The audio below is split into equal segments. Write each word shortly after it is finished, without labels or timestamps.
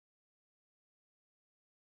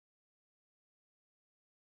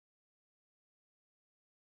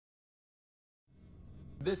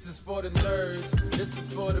This is for the nerds, this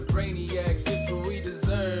is for the brainiacs, this what we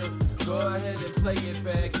deserve. Go ahead and play it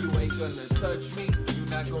back, you ain't gonna touch me, you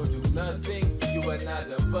not gonna do nothing, you are not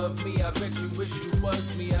above me, I bet you wish you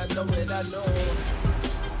was me, I know it, I know.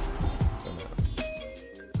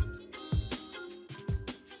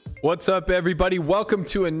 What's up, everybody? Welcome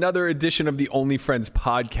to another edition of the Only Friends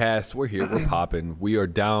podcast. We're here, we're popping, we are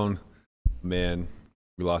down. Man,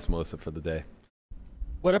 we lost Melissa for the day.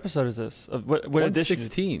 What episode is this? What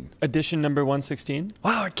 116. Edition number 116?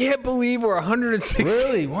 Wow, I can't believe we're 116.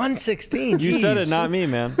 Really? 116? You said it, not me,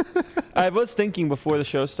 man. I was thinking before the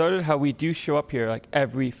show started how we do show up here like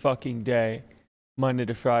every fucking day, Monday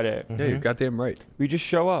to Friday. Yeah, you're goddamn right. We just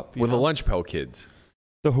show up. We're the Lunch Pail Kids.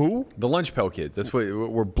 The who? The Lunch Pail Kids. That's what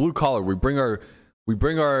we're blue collar. We bring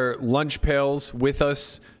our lunch pails with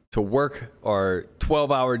us to work our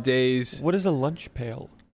 12-hour days. What is a lunch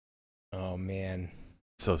pail? Oh, man.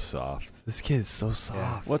 So soft. This kid is so soft.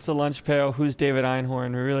 Yeah. What's a lunch pail? Who's David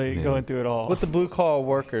Einhorn? We're really going through it all. What the blue collar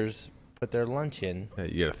workers put their lunch in? Yeah,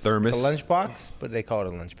 you get a thermos. A lunch box, but they call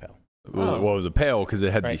it a lunch pail. Well, it was a pail because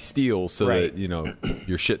it had to be Right. steel so Right. that, you know,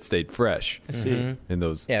 your shit stayed fresh I see. Mm-hmm. in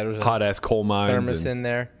those Yeah, there was a hot-ass coal mines. Thermos and, in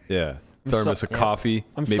there. Yeah. Thermos of coffee.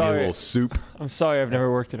 I'm maybe sorry. a little soup. I'm sorry I've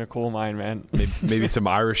never worked in a coal mine, man. Maybe some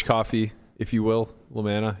Irish coffee, if you will,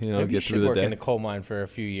 Lamanna, you know, Maybe you get should through the work day. in a coal mine for a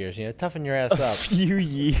few years. You know, toughen your ass up. Few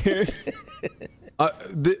years. All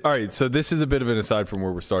right, so this is a bit of an aside from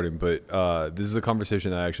where we're starting, but this is a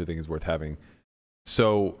conversation that I actually think is worth having.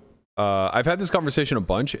 So I've had this conversation a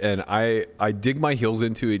bunch, and I dig my heels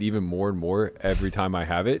into it even more and more every time I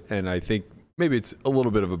have it, and I think maybe it's a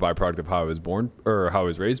little bit of a byproduct of how I was born or how I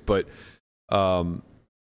was raised, but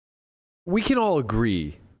we can all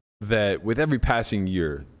agree that with every passing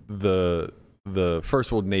year, the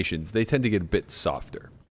first world nations, they tend to get a bit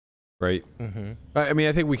softer, right? Mm-hmm. I mean,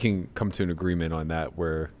 I think we can come to an agreement on that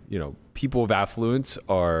where, you know, people of affluence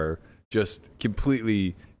are just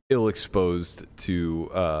completely ill-exposed to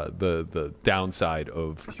the downside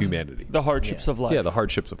of humanity. The hardships of life. Yeah, the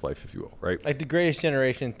hardships of life, if you will, right? Like the greatest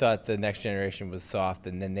generation thought the next generation was soft,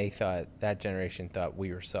 and then they thought that generation thought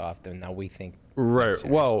we were soft, and now we think. Right.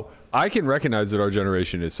 Well, I can recognize that our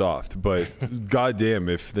generation is soft, but goddamn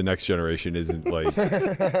if the next generation isn't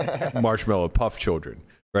like marshmallow puff children,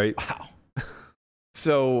 right? Wow.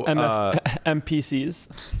 So MPCs.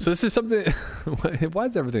 So this is something. Why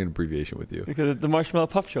is everything an abbreviation with you? Because the Marshmallow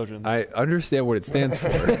Puff Children. I understand what it stands for.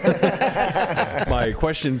 My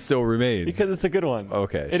question still remains. Because it's a good one.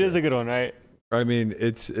 Okay, It is a good one, right? I mean,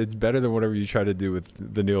 it's better than whatever you try to do with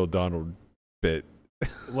the Neil O'Donnell bit.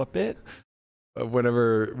 What bit?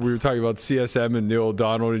 Whenever we were talking about CSM and Neil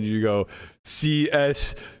O'Donnell, and you go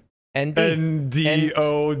CSNDOD.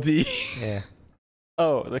 Yeah.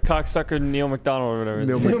 Oh, the cocksucker Neil McDonald or whatever.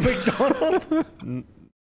 Neil McDonald?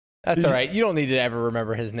 That's all right. You don't need to ever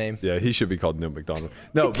remember his name. Yeah, he should be called Neil McDonald.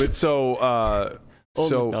 No, but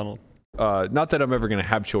McDonald. Not that I'm ever going to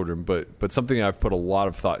have children, but something I've put a lot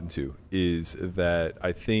of thought into is that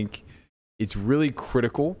I think it's really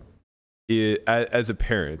critical as a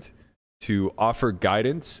parent to offer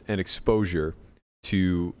guidance and exposure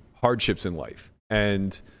to hardships in life.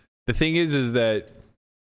 And the thing is that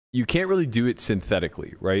you can't really do it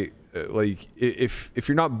synthetically, right? Like if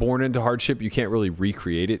you're not born into hardship, you can't really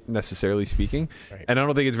recreate it, necessarily speaking. Right. And I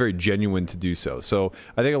don't think it's very genuine to do so. So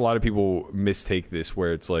I think a lot of people mistake this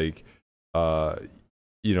where it's like,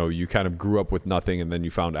 you know, you kind of grew up with nothing and then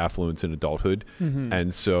you found affluence in adulthood. Mm-hmm.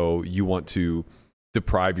 And so you want to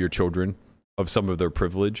deprive your children of some of their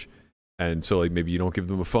privilege. And so like maybe you don't give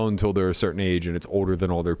them a phone until they're a certain age and it's older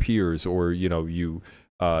than all their peers, or, you know, you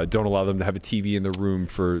don't allow them to have a TV in the room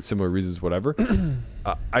for similar reasons, whatever.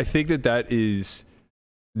 I think that is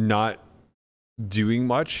not doing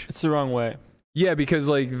much. It's the wrong way. Yeah, because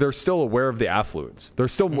like they're still aware of the affluence. They're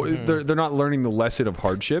still they're not learning the lesson of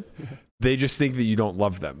hardship. They just think that you don't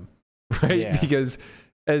love them, right? Yeah. Because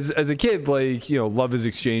as a kid, like, you know, love is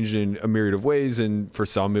exchanged in a myriad of ways, and for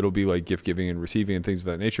some it'll be like gift giving and receiving and things of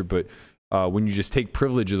that nature. But when you just take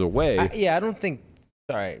privileges away, I don't think.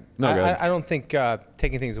 Sorry, no, I don't think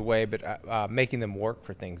taking things away, but making them work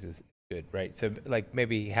for things is good, right? So like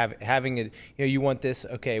maybe having it, you know, you want this,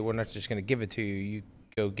 okay, we're not just going to give it to you. You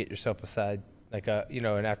go get yourself aside, like a, you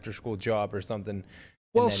know, an after school job or something.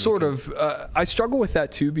 Well, sort of. I struggle with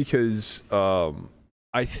that too because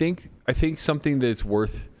I think something that's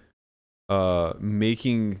worth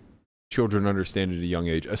making children understand at a young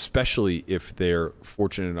age, especially if they're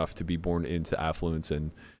fortunate enough to be born into affluence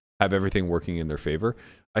and have everything working in their favor.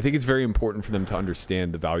 I think it's very important for them to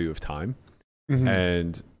understand the value of time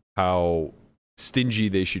and how stingy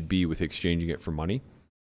they should be with exchanging it for money.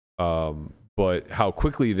 but how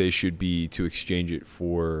quickly they should be to exchange it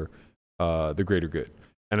for the greater good.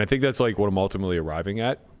 And I think that's like what I'm ultimately arriving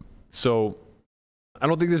at. So I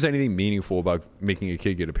don't think there's anything meaningful about making a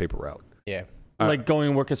kid get a paper route. Yeah. Like going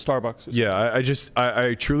and work at Starbucks. Or Yeah,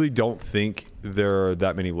 I truly don't think there are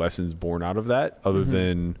that many lessons born out of that, other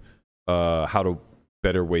than how to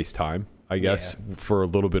better waste time, I guess, for a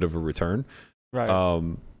little bit of a return. Right.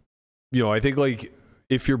 I think like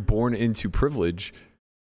if you're born into privilege,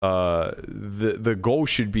 the goal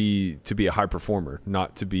should be to be a high performer,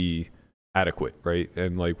 not to be adequate, right?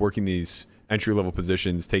 And like working these entry level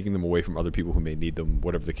positions, taking them away from other people who may need them,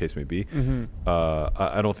 whatever the case may be.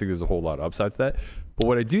 I don't think there's a whole lot of upside to that. But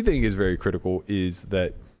what I do think is very critical is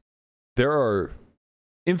that there are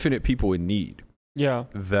infinite people in need. Yeah.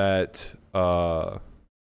 That are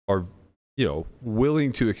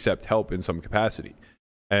willing to accept help in some capacity.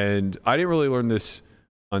 And I didn't really learn this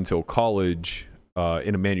until college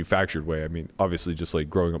in a manufactured way. I mean, obviously just like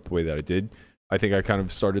growing up the way that I did, I think I kind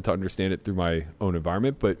of started to understand it through my own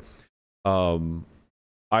environment. But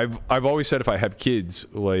I've always said if I have kids,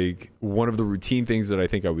 like one of the routine things that I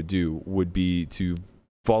think I would do would be to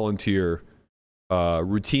volunteer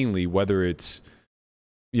routinely, whether it's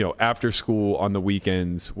after school, on the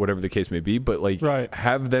weekends, whatever the case may be, but like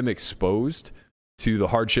have them exposed to the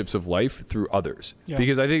hardships of life through others.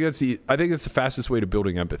 Because I think that's the fastest way to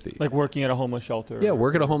building empathy. Like working at a homeless shelter. Yeah,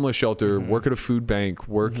 work at a homeless shelter, work at a food bank,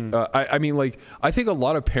 work. I mean, like, I think a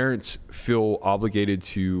lot of parents feel obligated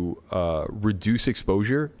to reduce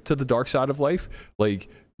exposure to the dark side of life, like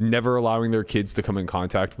never allowing their kids to come in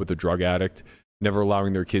contact with a drug addict, never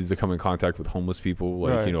allowing their kids to come in contact with homeless people,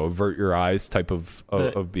 like, avert your eyes type of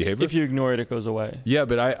behavior. If you ignore it, it goes away. Yeah,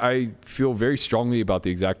 but I feel very strongly about the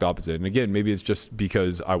exact opposite. And again, maybe it's just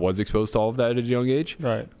because I was exposed to all of that at a young age.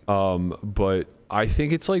 Right. But I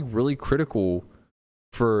think it's like really critical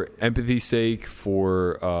for empathy's sake,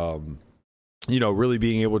 for, really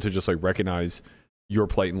being able to just like recognize your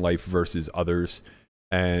plight in life versus others.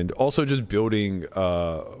 And also just building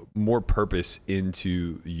more purpose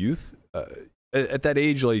into youth. At that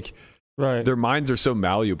age, like their minds are so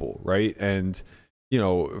malleable, right? And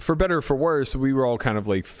for better or for worse, we were all kind of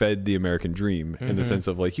like fed the American dream in the sense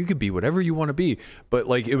of like you could be whatever you want to be, but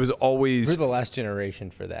like it was always we're the last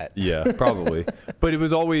generation for that. Yeah, probably. But it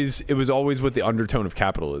was always with the undertone of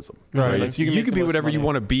capitalism, right? Like you could be whatever you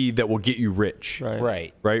want to be that will get you rich,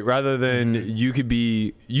 right? Rather than you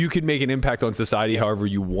could make an impact on society however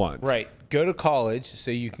you want, right? Go to college so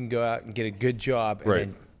you can go out and get a good job, and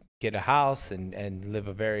then get a house and live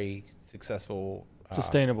a very successful,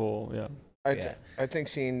 sustainable. I think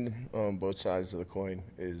seeing both sides of the coin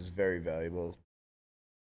is very valuable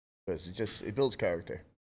because it builds character.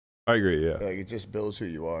 I agree. Yeah, like it just builds who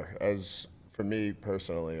you are. As for me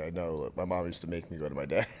personally, I know like, my mom used to make me go to my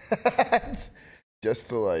dad's just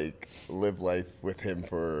to like live life with him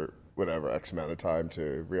for whatever X amount of time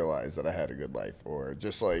to realize that I had a good life, or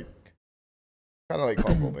just like kind of like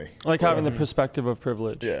humble me, like having the perspective of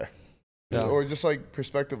privilege. Yeah, or just like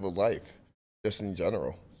perspective of life, just in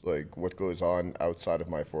general. Like what goes on outside of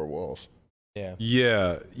my four walls. Yeah.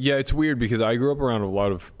 It's weird because I grew up around a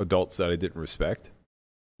lot of adults that I didn't respect,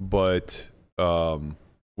 but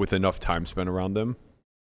with enough time spent around them,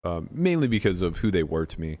 mainly because of who they were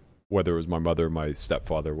to me, whether it was my mother, my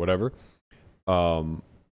stepfather, whatever. I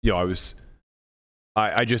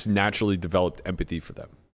just naturally developed empathy for them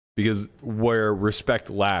because where respect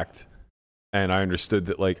lacked, and I understood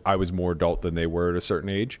that like I was more adult than they were at a certain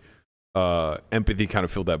age. Empathy kind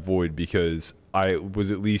of filled that void because I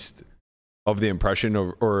was at least of the impression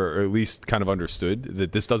or at least kind of understood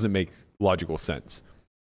that this doesn't make logical sense,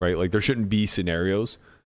 right? Like there shouldn't be scenarios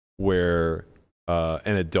where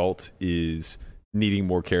an adult is needing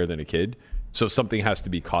more care than a kid. So something has to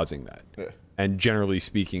be causing that. Yeah. And generally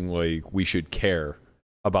speaking, like we should care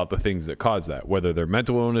about the things that cause that, whether they're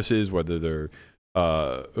mental illnesses, whether they're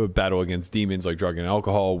a battle against demons like drug and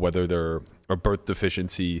alcohol, whether they're a birth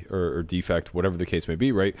deficiency or defect, whatever the case may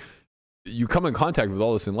be, right? You come in contact with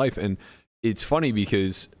all this in life. And it's funny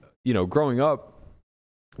because, growing up,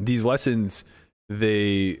 these lessons,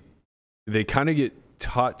 they kind of get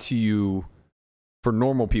taught to you for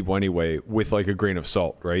normal people anyway, with like a grain of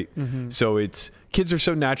salt, right? So kids are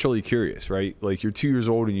so naturally curious, right? Like you're 2 years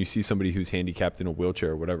old and you see somebody who's handicapped in a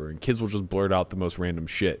wheelchair or whatever, and kids will just blurt out the most random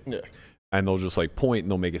shit. Yeah. And they'll just like point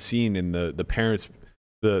and they'll make a scene, and the parents,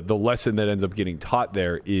 the lesson that ends up getting taught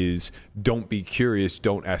there is don't be curious,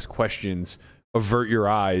 don't ask questions, avert your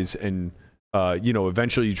eyes, and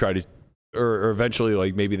eventually you try to, or eventually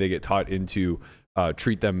like maybe they get taught into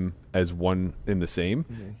treat them as one in the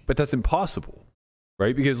same, but that's impossible,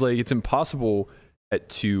 right? Because like it's impossible at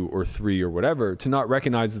 2 or 3 or whatever to not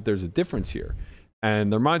recognize that there's a difference here.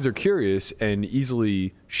 And their minds are curious and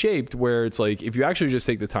easily shaped, where it's like, if you actually just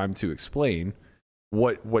take the time to explain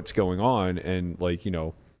what's going on, and like, you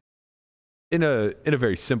know, in a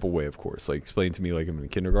very simple way, of course, like explain to me like I'm in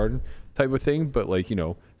kindergarten type of thing, but like, you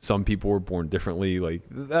know, some people were born differently, like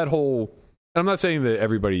that whole, I'm not saying that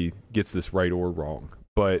everybody gets this right or wrong,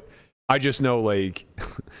 but I just know, like,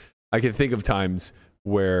 I can think of times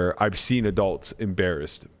where I've seen adults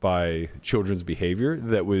embarrassed by children's behavior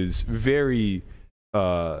that was very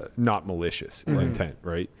not malicious intent,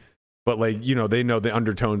 right? But like, you know, they know the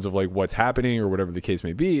undertones of like what's happening or whatever the case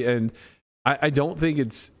may be. And I don't think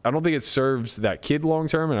it serves that kid long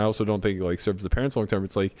term, and I also don't think it like serves the parents long term.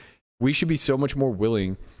 It's like, we should be so much more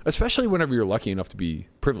willing, especially whenever you're lucky enough to be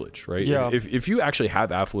privileged, right? Yeah. If you actually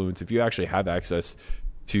have affluence, if you actually have access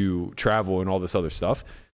to travel and all this other stuff,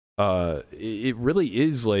 it really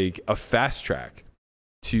is like a fast track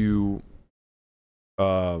to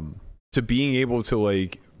being able to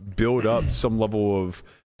like build up some level of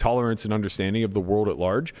tolerance and understanding of the world at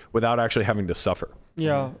large without actually having to suffer.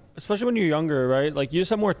 Yeah, especially when you're younger, right? Like, you just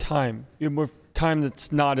have more time. You have more time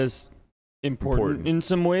that's not as important. In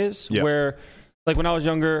some ways. Yeah. Where, like, when I was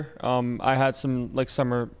younger, I had some like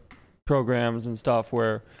summer programs and stuff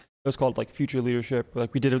where it was called like future leadership.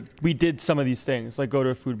 Like, we did some of these things, like go to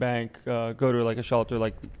a food bank, go to like a shelter,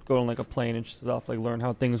 like go on like a plane and stuff, like learn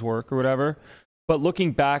how things work or whatever. But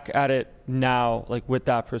looking back at it now, like with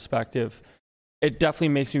that perspective, it definitely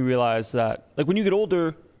makes me realize that, like, when you get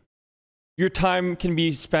older, your time can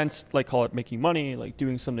be spent, like, call it making money, like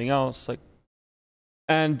doing something else, like,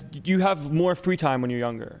 and you have more free time when you're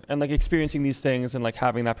younger, and like experiencing these things and like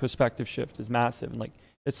having that perspective shift is massive. And like,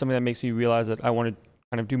 it's something that makes me realize that I want to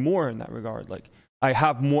kind of do more in that regard. Like, I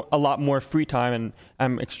have a lot more free time, and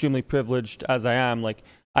I'm extremely privileged as I am. Like,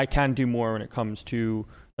 I can do more when it comes to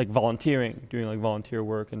like volunteering, doing like volunteer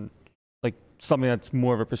work, and like something that's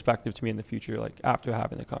more of a perspective to me in the future, like after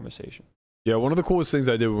having the conversation. Yeah, one of the coolest things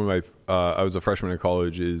I did when I was a freshman in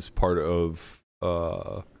college is part of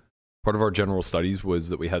our general studies was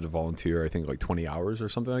that we had to volunteer, I think like 20 hours or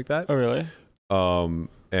something like that. Oh, really?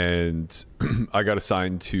 And I got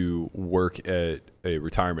assigned to work at a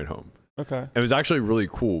retirement home. Okay. It was actually really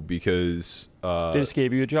cool because They just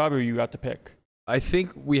gave you a job, or you got to pick? I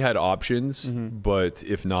think we had options, but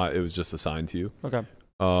if not, it was just assigned to you. Okay.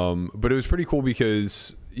 But it was pretty cool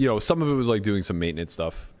because, you know, some of it was like doing some maintenance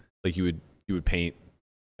stuff, like you would paint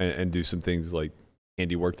and do some things like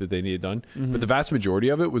handiwork that they needed done. But the vast majority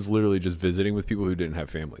of it was literally just visiting with people who didn't have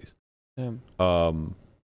families. Damn.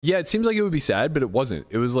 Yeah, it seems like it would be sad, but it wasn't.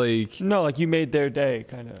 It was like, No, like you made their day,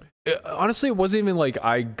 kind of. Honestly, it wasn't even like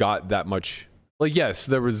I got that much. Like, yes,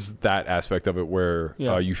 there was that aspect of it where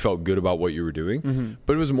you felt good about what you were doing,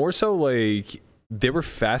 but it was more so like they were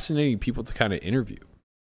fascinating people to kind of interview,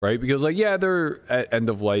 right? Because like, yeah, they're at end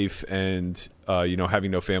of life and, you know, having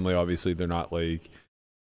no family, obviously they're not like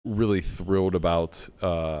really thrilled about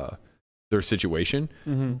their situation.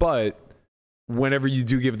 But whenever you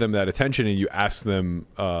do give them that attention and you ask them,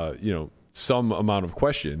 you know, some amount of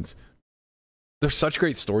questions, they're such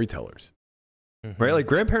great storytellers. Right? Like,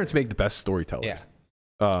 grandparents make the best storytellers.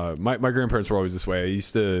 Yeah. My grandparents were always this way. I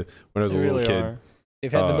used to, when I was a little kid.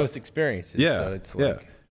 They've had the most experiences. Yeah. So it's like,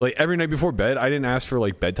 Like every night before bed, I didn't ask for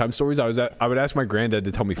like bedtime stories. I would ask my granddad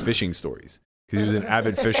to tell me fishing stories because he was an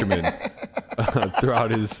avid fisherman throughout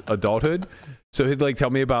his adulthood. So he'd like tell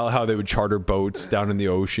me about how they would charter boats down in the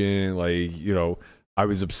ocean. Like, you know, I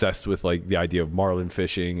was obsessed with like the idea of marlin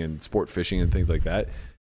fishing and sport fishing and things like that.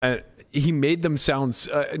 And he made them sound,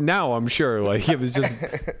 now I'm sure, like it was just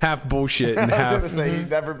half bullshit and I was half. going to say he'd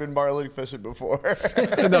never been marlin fishing before.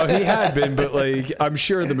 No, he had been, but like I'm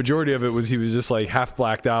sure the majority of it was he was just like half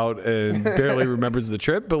blacked out and barely remembers the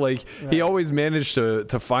trip. But like he always managed to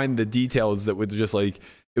find the details that would just like,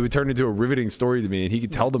 it would turn into a riveting story to me, and he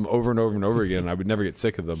could tell them over and over and over again, and I would never get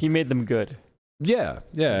sick of them. He made them good. Yeah,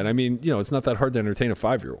 and I mean, you know, it's not that hard to entertain a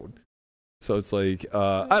 5-year-old. So it's like,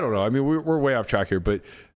 I don't know. I mean, we're way off track here, but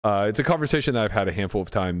it's a conversation that I've had a handful of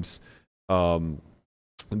times.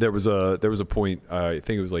 There was a point, I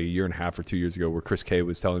think it was like a year and a half or 2 years ago, where Chris K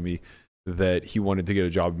was telling me that he wanted to get a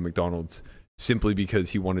job at McDonald's simply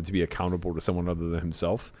because he wanted to be accountable to someone other than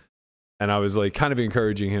himself. And I was like kind of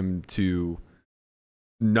encouraging him to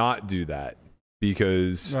not do that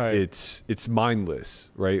because it's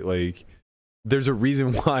mindless, right? Like there's a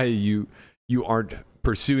reason why you aren't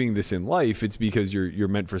pursuing this in life. It's because you're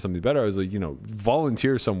meant for something better. I was like, you know,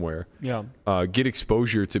 volunteer somewhere. Yeah. Get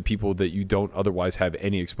exposure to people that you don't otherwise have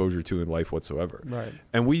any exposure to in life whatsoever. Right.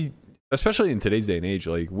 And we, especially in today's day and age,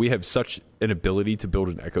 like we have such an ability to build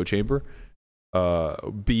an echo chamber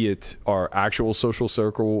be it our actual social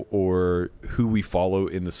circle or who we follow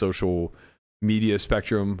in the social media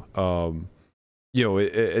spectrum. You know,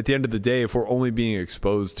 at the end of the day, if we're only being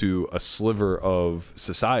exposed to a sliver of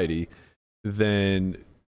society, then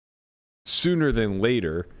sooner than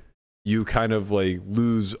later, you kind of like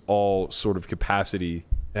lose all sort of capacity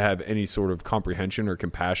to have any sort of comprehension or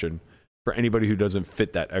compassion for anybody who doesn't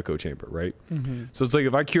fit that echo chamber, right? Mm-hmm. So it's like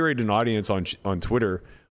if I curate an audience on Twitter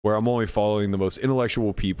where I'm only following the most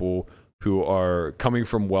intellectual people who are coming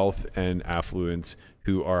from wealth and affluence,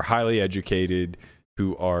 who are highly educated,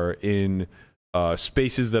 who are in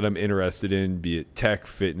spaces that I'm interested in, be it tech,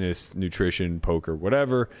 fitness, nutrition, poker,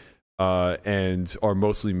 whatever, and are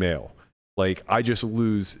mostly male. Like, I just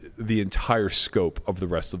lose the entire scope of the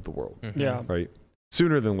rest of the world. Mhm. Yeah. Right?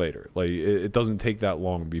 Sooner than later. Like, it doesn't take that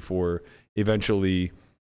long before eventually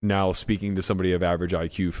now speaking to somebody of average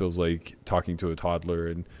IQ feels like talking to a toddler.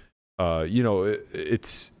 And, you know,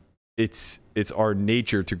 it's our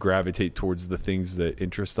nature to gravitate towards the things that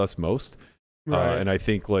interest us most. Right. And I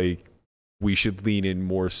think, like, we should lean in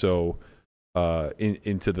more so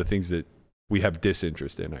into the things that we have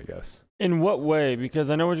disinterest in, I guess. In what way? Because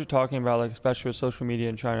I know what you're talking about, like especially with social media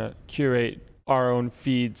and trying to curate our own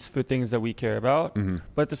feeds for things that we care about. Mm-hmm.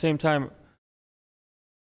 But at the same time,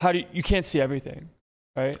 how do you can't see everything,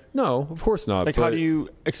 right? No, of course not. Like, how do you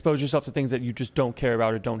expose yourself to things that you just don't care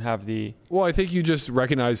about or don't have the? Well, I think you just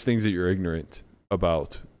recognize things that you're ignorant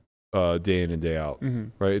about day in and day out, Mm-hmm.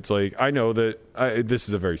 right? It's like, I know that this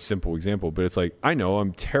is a very simple example, but it's like, I know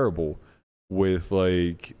I'm terrible with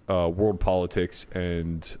like world politics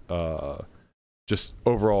and just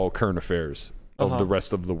overall current affairs of the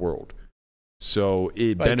rest of the world. So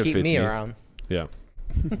it But benefits keep me around. Yeah.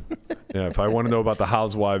 Yeah, if I want to know about the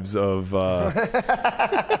housewives of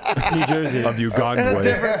New Jersey. of Uganda,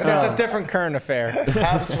 That's a different current affair.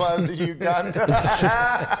 Housewives of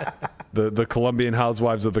Uganda. the Colombian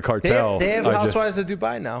housewives of the cartel. They have I just- Housewives of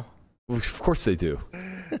Dubai now. Of course they do.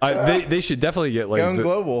 They should definitely get like Going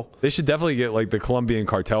global. they should definitely get like the Colombian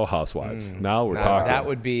cartel housewives. Now we're talking. That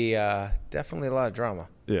would be definitely a lot of drama.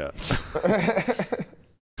 Yeah.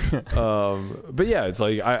 But yeah, it's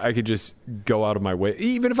like I could just go out of my way,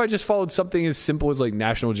 even if I just followed something as simple as like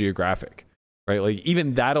National Geographic, right? Like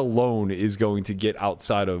even that alone is going to get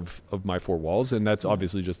outside of my four walls, and that's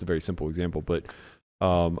obviously just a very simple example. But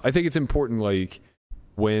I think it's important, like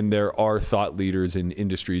when there are thought leaders in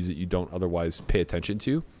industries that you don't otherwise pay attention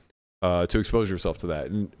to expose yourself to that.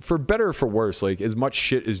 And for better or for worse, like as much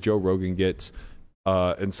shit as Joe Rogan gets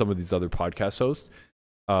and some of these other podcast hosts,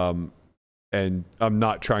 and I'm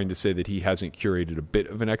not trying to say that he hasn't curated a bit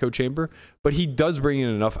of an echo chamber, but he does bring in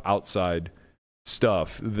enough outside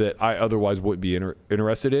stuff that I otherwise wouldn't be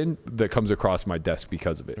interested in that comes across my desk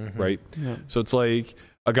because of it, right? Yeah. So it's like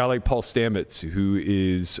a guy like Paul Stamets, who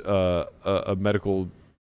is a medical,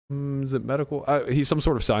 is it medical? He's some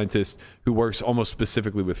sort of scientist who works almost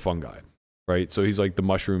specifically with fungi, right? So he's like the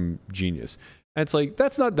mushroom genius. And it's like,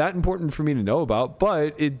 that's not that important for me to know about,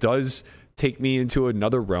 but it does take me into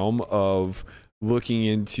another realm of looking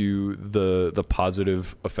into the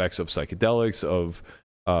positive effects of psychedelics, of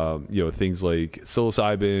things like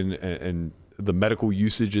psilocybin and the medical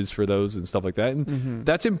usages for those and stuff like that. And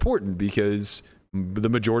that's important because the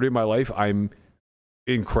majority of my life I'm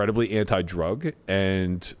incredibly anti-drug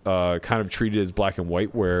and kind of treated as black and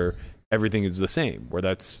white, where everything is the same, where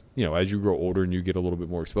that's, as you grow older and you get a little bit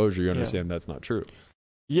more exposure, you understand that's not true.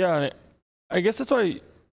 Yeah, and I guess that's why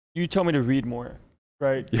you tell me to read more,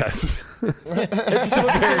 right? Yes. It's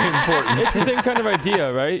very important. It's the same kind of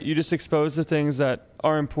idea, right? You just expose the things that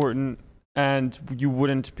are important, and you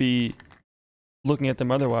wouldn't be looking at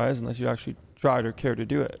them otherwise unless you actually tried or cared to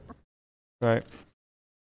do it, right?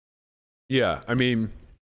 Yeah, I mean,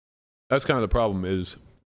 that's kind of the problem is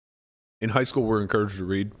in high school we're encouraged to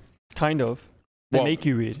read. Kind of. They Well- make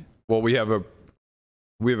you read. Well, we have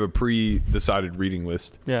a pre-decided reading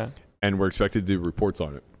list, Yeah. and we're expected to do reports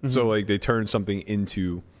on it. So like they turn something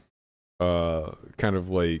into kind of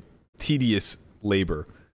like tedious labor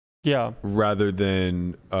Yeah. rather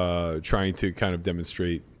than trying to kind of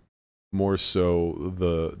demonstrate more so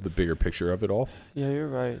the bigger picture of it all. Yeah, you're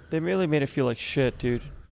right. They really made it feel like shit, dude.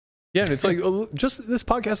 Yeah, and it's like just this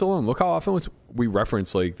podcast alone. Look how often we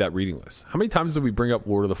reference like that reading list. How many times did we bring up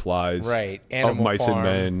Lord of the Flies, Right. Of Animal Mice Farm.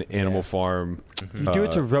 and Men, Animal Yeah. Farm? You do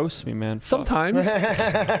it to roast me, man. Fuck. Sometimes,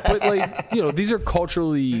 but like these are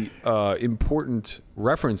culturally important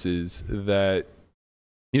references that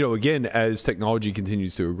again, as technology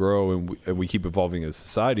continues to grow and we keep evolving as a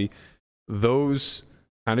society, those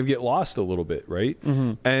kind of get lost a little bit, right?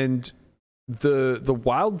 And the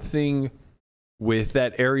wild thing with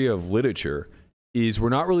that area of literature is we're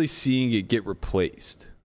not really seeing it get replaced.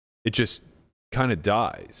 It just kind of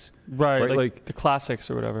dies. Right, Right, like like- the classics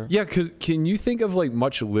or whatever. Yeah, can you think of like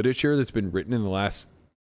much literature that's been written in the last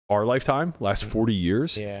 40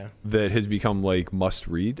 years Yeah. that has become like must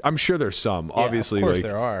read? I'm sure there's some. Yeah, Obviously, of course like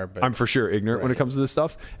there are, but I'm for sure ignorant when it Right. comes to this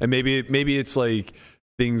stuff, and maybe it's like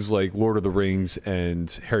things like Lord of the Rings and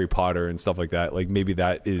Harry Potter and stuff like that. Like maybe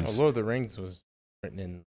that is Lord of the Rings was written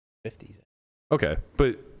in the 50s. okay,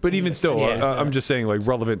 but even still, Yeah. I'm just saying like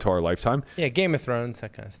relevant to our lifetime. Yeah, Game of Thrones,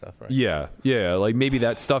 that kind of stuff, right? Yeah, like maybe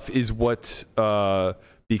that stuff is what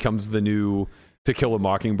becomes the new To Kill a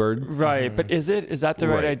Mockingbird. Right, but is that the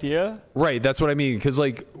right Right. idea? Right, that's what I mean. Because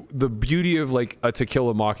like the beauty of like a To Kill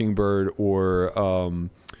a Mockingbird or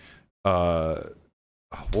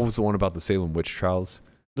what was the one about the Salem witch trials?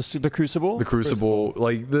 The Crucible? The Crucible.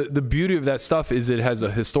 Like the beauty of that stuff is it has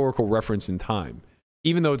a historical reference in time.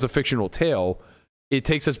 Even though it's a fictional tale, it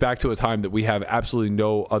takes us back to a time that we have absolutely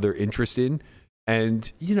no other interest in.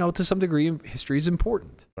 And, you know, to some degree, history is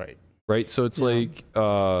important. Right. Right. So it's Yeah.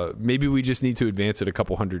 like maybe we just need to advance it a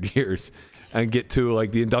couple hundred years and get to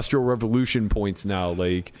like the Industrial Revolution points now.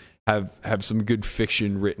 Like have some good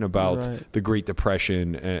fiction written about Right. the Great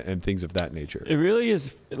Depression and things of that nature. It really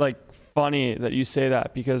is like funny that you say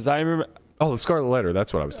that because I remember Oh, the Scarlet Letter.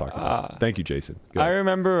 That's what I was talking about. Thank you, Jason. Go I ahead.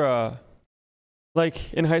 remember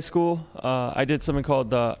like in high school, I did something called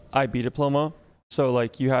the IB diploma. So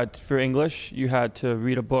like you had for English, you had to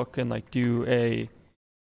read a book and like do a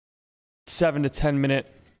 7 to 10 minute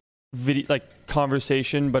video like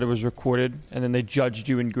conversation, but it was recorded, and then they judged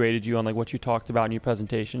you and graded you on like what you talked about in your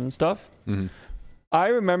presentation and stuff. Mhm. I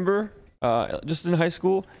remember just in high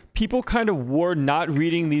school, people kind of wore not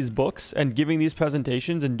reading these books and giving these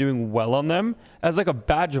presentations and doing well on them as like a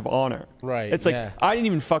badge of honor. Right. It's like yeah. I didn't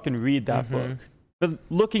even fucking read that book. But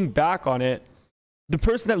looking back on it, the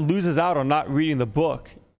person that loses out on not reading the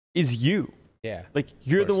book is you. Yeah. Like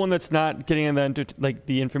you're the course. one that's not getting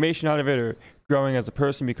the information out of it or growing as a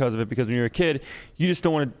person because of it. Because when you're a kid, you just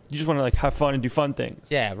don't want to. You just want to like have fun and do fun things.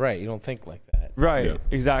 Yeah, right. You don't think like that. Right. Yeah.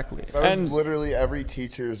 Exactly. That was And literally every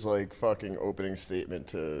teacher's like fucking opening statement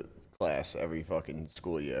to class every fucking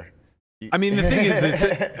school year. I mean, the thing is,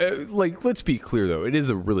 it's like, let's be clear though, it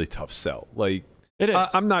is a really tough sell. Like, it is.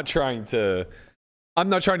 I'm not trying to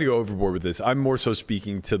go overboard with this. I'm more so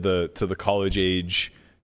speaking to the college age,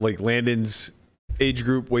 like Landon's age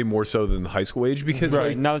group, way more so than the high school age, because right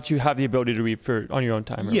like, now that you have the ability to read on your own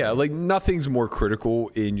time. yeah, like nothing's more critical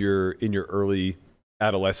in your early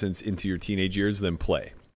adolescence into your teenage years than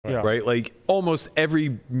play. Yeah. Right? Like almost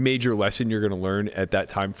every major lesson you're going to learn at that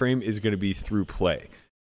time frame is going to be through play.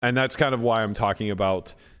 And that's kind of why I'm talking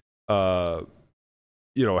about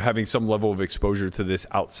having some level of exposure to this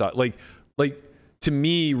outside. Like to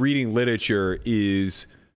me, reading literature is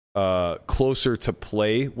closer to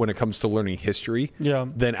play when it comes to learning history Yeah.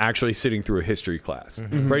 than actually sitting through a history class.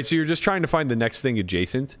 Mhm. Right? So you're just trying to find the next thing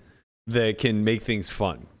adjacent that can make things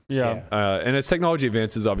fun. Yeah. And as technology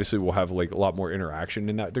advances, obviously we'll have like a lot more interaction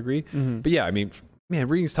in that degree. Mhm. But yeah, I mean, man,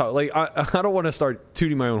 reading's tough. Like I don't want to start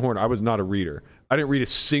tooting my own horn. I was not a reader. I didn't read a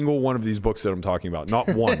single one of these books that I'm talking about. Not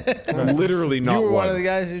one. Literally not You were one. one of the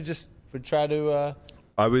guys who just would try to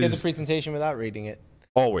I get the was presentation without reading it.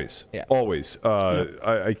 always. Yeah. Always.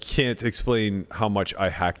 I can't explain how much I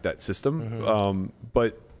hacked that system.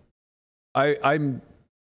 But I'm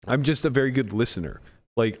just a very good listener.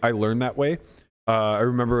 Like I learned that way. I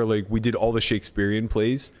remember like we did all the Shakespearean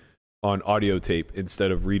plays on audio tape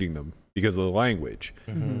instead of reading them because of the language.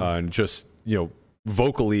 And just,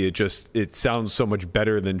 vocally it sounds so much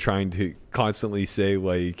better than trying to constantly say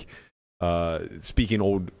like speaking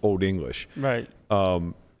old English. Right.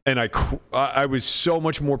 And I was so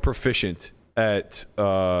much more proficient at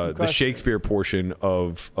the Shakespeare portion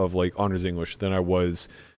of like honors English than I was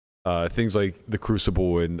things like The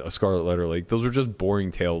Crucible and A Scarlet Letter. Like those were just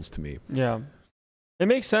boring tales to me. Yeah. It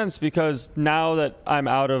makes sense because now that I'm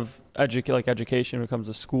out of education when it comes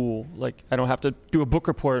to school, like I don't have to do a book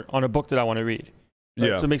report on a book that I want to read. Right?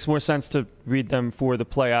 Yeah. So it makes more sense to read them for the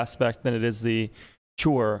play aspect than it is the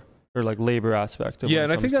chore or like labor aspect. Yeah,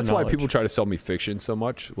 and I think that's why knowledge. people try to sell me fiction so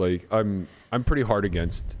much. Like I'm pretty hard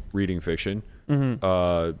against reading fiction.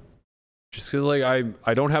 Mhm. Just because like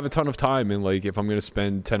I don't have a ton of time, and like if I'm gonna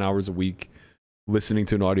spend 10 hours a week listening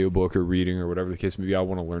to an audiobook or reading or whatever the case may be, I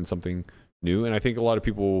want to learn something new. And I think a lot of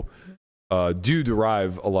people do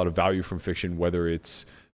derive a lot of value from fiction, whether it's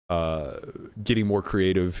getting more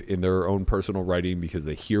creative in their own personal writing because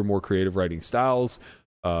they hear more creative writing styles,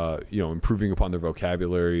 improving upon their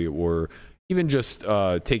vocabulary, or even just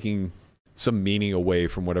taking some meaning away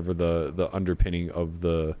from whatever the underpinning of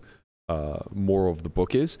the moral of the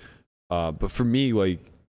book is. But for me, like,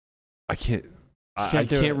 I can't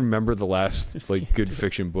remember the last like good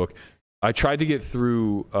fiction book. I tried to get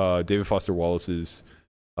through David Foster Wallace's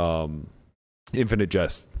Infinite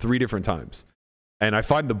Jest 3 different times, and I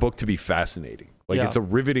find the book to be fascinating. Like, it's a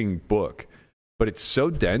riveting book, but it's so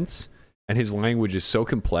dense and his language is so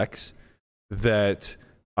complex that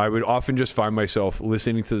I would often just find myself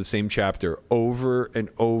listening to the same chapter over and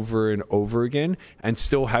over and over again and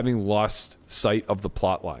still having lost sight of the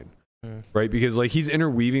plot line. Right? Because like he's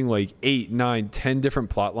interweaving like 8, 9, 10 different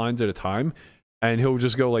plot lines at a time, and he'll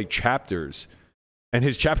just go like chapters, and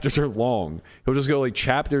his chapters are long. He'll just go like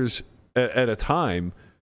chapters at a time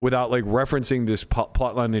without like referencing this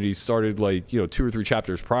plot line that he started like, 2 or 3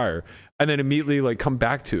 chapters prior, and then immediately like come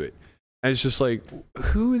back to it. And it's just like,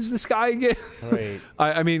 who is this guy again? Right.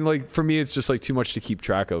 I mean, like for me, it's just like too much to keep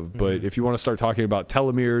track of. But if you want to start talking about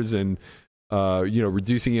telomeres and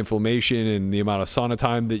reducing inflammation and the amount of sauna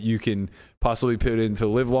time that you can possibly put in to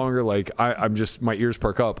live longer, like I'm just, my ears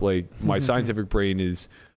perk up. Like my scientific brain is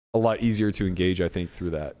a lot easier to engage, I think, through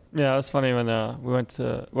that. Yeah, it was funny when we went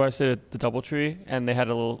to where I stayed at the DoubleTree, and they had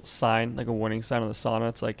a little sign, like a warning sign on the sauna.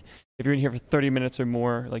 It's like, if you're in here for 30 minutes or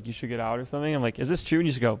more, like you should get out or something. I'm like, is this true? And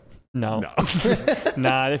you just go, no.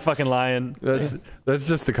 Nah, they fucking lying. That's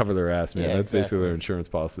just to cover their ass, man. Yeah, that's basically their insurance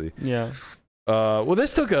policy. Yeah. Well,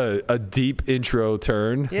 this took a deep intro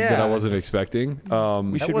turn that I wasn't expecting.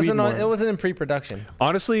 It wasn't in pre-production.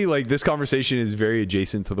 Honestly, like this conversation is very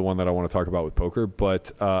adjacent to the one that I want to talk about with poker,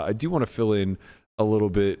 but I do want to fill in a little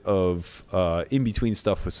bit of in-between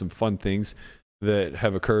stuff with some fun things that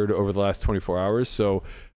have occurred over the last 24 hours. So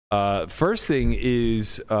first thing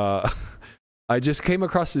is I just came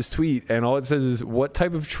across this tweet, and all it says is, what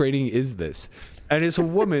type of training is this? And it's a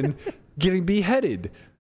woman getting beheaded.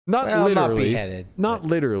 Not literally, not beheaded, not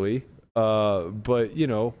literally, but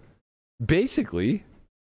basically.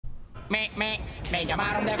 What was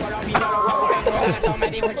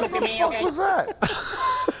that?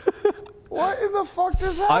 What in the fuck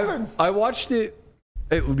just happened? I watched it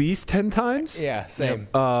at least 10 times. Yeah, same.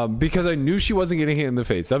 Because I knew she wasn't getting hit in the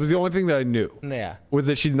face. That was the only thing that I knew. Yeah. Was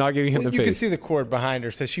that she's not getting hit in the face. You can see the cord behind her,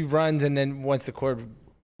 so she runs, and then once the cord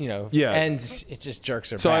ends, it just jerks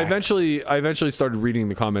her back. So I eventually started reading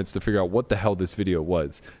the comments to figure out what the hell this video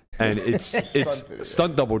was. And it's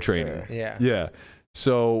stunt double training. Yeah.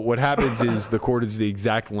 So what happens is the cord is the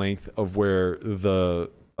exact length of where the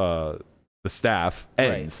staff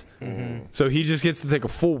ends. Right. Mm-hmm. So he just gets to take a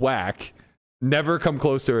full whack, never come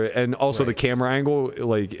close to it, and also the camera angle,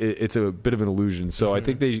 like it's a bit of an illusion. So I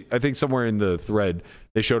think somewhere in the thread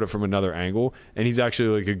they showed it from another angle, and he's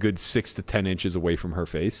actually like a good 6 to 10 inches away from her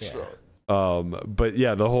face. Yeah. But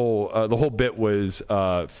yeah, the whole bit was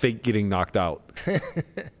fake getting knocked out,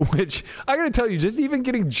 which I gotta tell you, just even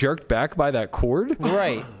getting jerked back by that cord,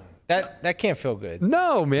 right? That can't feel good.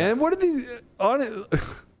 No, man. What are these on it?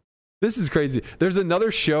 This is crazy. There's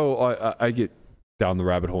another show. I get down the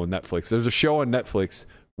rabbit hole in Netflix. There's a show on Netflix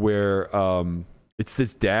where it's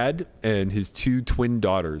this dad and his 2 twin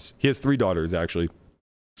daughters. He has 3 daughters actually,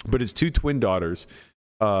 but his 2 twin daughters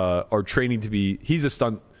are training to be. He's a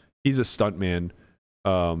stunt man.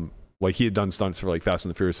 Like he had done stunts for like Fast and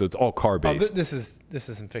the Furious, so it's all car based. This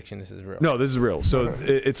isn't fiction. This is real. No, this is real. So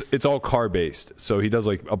it's all car based. So he does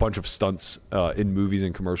like a bunch of stunts in movies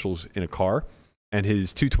and commercials in a car, and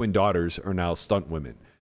his 2 twin daughters are now stunt women.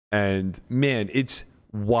 And man, it's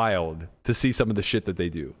wild to see some of the shit that they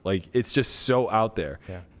do. Like it's just so out there.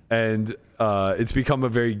 Yeah. And it's become a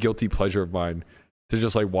very guilty pleasure of mine to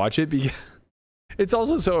just like watch it because it's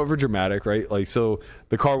also so over dramatic, right? Like so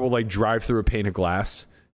the car will like drive through a pane of glass,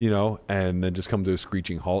 and then just come to a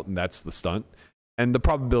screeching halt, and that's the stunt. And the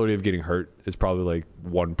probability of getting hurt is probably like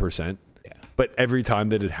 1%. Yeah. But every time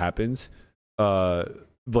that it happens,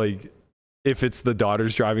 like if it's the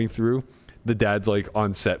daughters driving through, the dad's like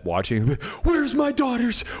on set watching, where's my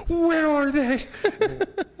daughters? Where are they?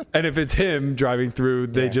 And if it's him driving through,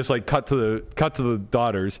 they just like cut to the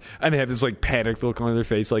daughters, and they have this like panicked look on their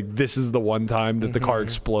face, like this is the one time that the car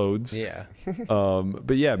explodes. Yeah.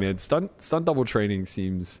 But yeah, man, stunt double training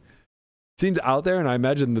seems out there, and I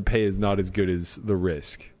imagine the pay is not as good as the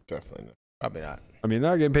risk. Definitely not. Probably not. I mean, they're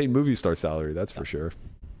not getting paid movie star salary, that's for sure.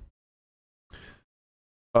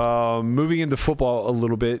 Moving into football a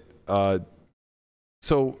little bit.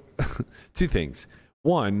 So 2 things.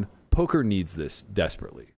 One, poker needs this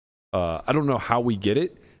desperately. I don't know how we get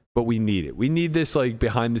it, but we need it. We need this like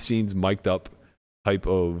behind the scenes mic'd up type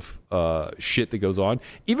of shit that goes on,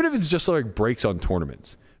 even if it's just like breaks on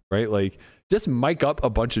tournaments, right? Like just mic up a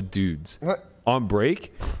bunch of dudes on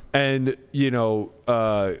break, and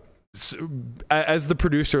as the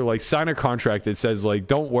producer, like sign a contract that says like,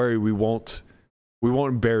 don't worry, we won't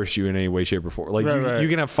embarrass you in any way, shape, or form. Like you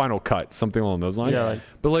can have final cut, something along those lines. Yeah,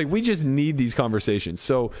 but like we just need these conversations.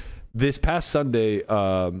 So this past Sunday,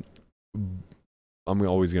 I'm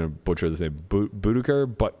always gonna butcher this name.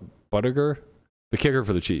 Buttiger, the kicker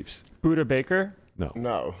for the Chiefs. Buda Baker?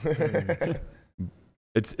 No.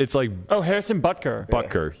 It's like Harrison Butker.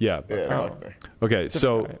 Butker, yeah. Butker. Okay,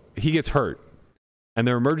 so he gets hurt, and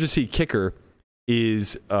their emergency kicker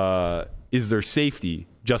is their safety,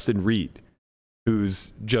 Justin Reed,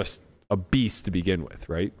 who's just a beast to begin with,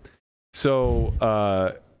 right? So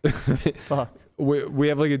we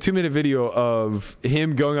have like a 2-minute video of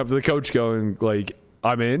him going up to the coach going like,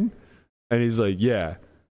 I'm in, and he's like, yeah,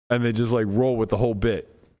 and they just like roll with the whole bit.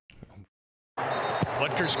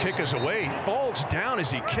 Butker's kick is away. He falls down as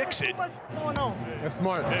he kicks it. What's going on? That's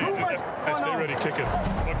smart. Too much going Stay on. ready, kick it.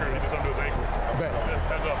 Booker, he just under his ankle. I bet.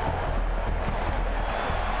 Heads up.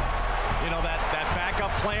 You know, that backup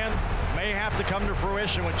plan may have to come to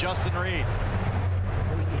fruition with Justin Reed.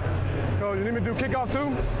 Coach, you need me to do kickoff too?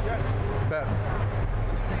 Yes. Bet.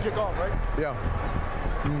 You kick off, right? Yeah.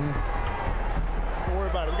 Don't worry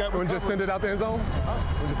about it. We'll just send it out the end zone?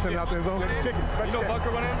 We'll just send it out the end zone? Let's kick it. You know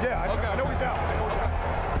Butker went in? Yeah, I know he's out.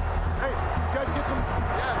 Hey, you guys get some.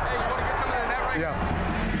 Yeah, hey, you want to get some of the net right Yeah.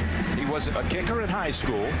 He was a kicker in high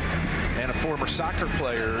school and a former soccer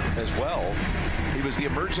player as well. He was the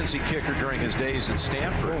emergency kicker during his days in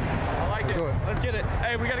Stanford. I like it. Good. Let's get it.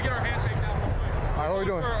 Hey, we got to get our handshake down real quick. All right, what are we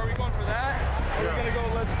doing? Are we going for that? Or are we going to go,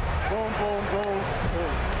 let's boom, boom, boom,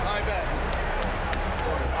 boom. I bet.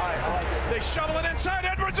 All right, I like it. They shovel it inside.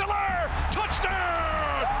 Edwards-Helaire!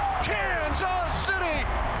 Touchdown! Kansas City!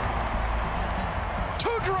 2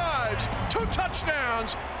 drives, 2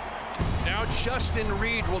 touchdowns. Now Justin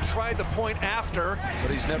Reed will try the point after,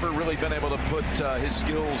 but he's never really been able to put his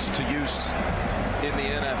skills to use in the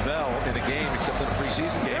NFL in a game, except in a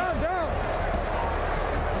preseason game.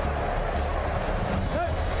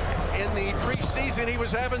 In the preseason, he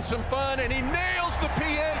was having some fun, and he nails the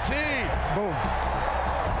PAT. Boom.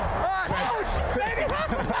 Oh, shit, baby.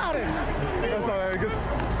 Talk about it. That's all right. Just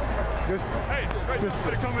hey,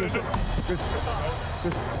 come in. Just.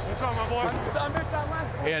 What's up, my boy?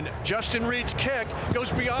 And Justin Reed's kick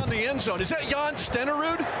goes beyond the end zone. Is that Jan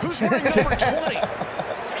Stenerud? Who's wearing number 20? He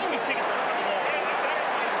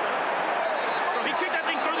kicked that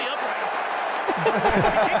thing through the uprights.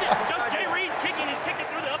 Just Jay Reed's kicking, he's kicking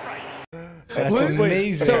through the uprights. That's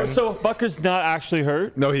amazing. So Butker's not actually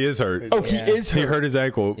hurt? No, he is hurt. Oh, he is hurt. He hurt his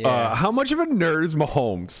ankle. Yeah. How much of a nerd is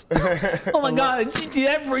Mahomes? Oh my God!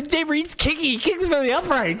 Jay Reed's kicking. He kicked me from the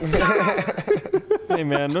uprights. Hey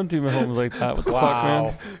man, don't do Mahomes like that. What the fuck,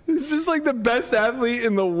 man? He's just like the best athlete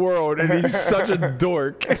in the world, and he's such a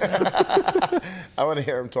dork. I want to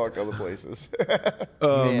hear him talk other places.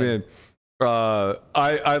 Oh man.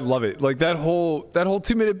 I love it. Like that whole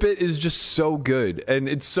 2-minute bit is just so good, and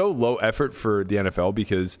it's so low effort for the NFL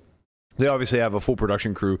because they obviously have a full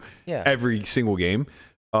production crew every single game.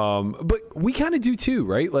 But we kind of do too,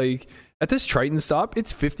 right? Like at this Triton stop,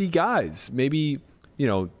 it's 50 guys, maybe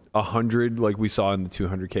 100 like we saw in the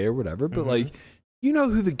 200K or whatever. But like you know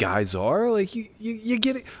who the guys are. Like you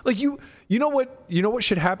get it. Like you know what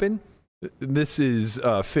should happen. This is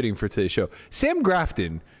fitting for today's show. Sam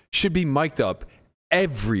Grafton should be mic'd up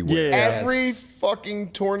everywhere. Every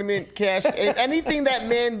fucking tournament, Cash, and anything that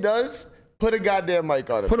man does, put a goddamn mic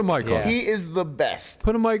on him. Put a mic on him. He is the best.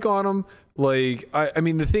 Put a mic on him. Like, I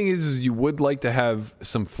mean, the thing is you would like to have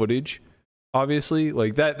some footage, obviously.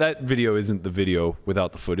 Like, that video isn't the video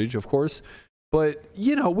without the footage, of course. But,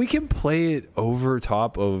 we can play it over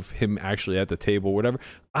top of him actually at the table, whatever.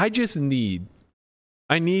 I need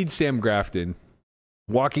Sam Grafton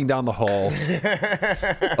walking down the hall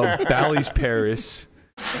of Bally's Paris,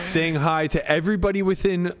 saying hi to everybody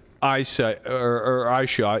within eyesight or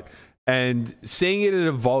eyeshot, and saying it at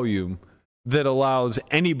a volume that allows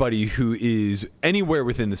anybody who is anywhere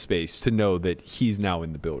within the space to know that he's now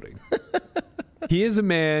in the building. He is a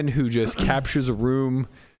man who just captures a room,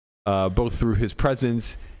 both through his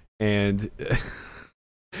presence and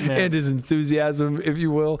and his enthusiasm, if you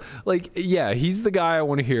will. Like, yeah, he's the guy I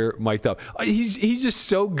want to hear mic'd up. He's just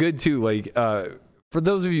so good too. Like, for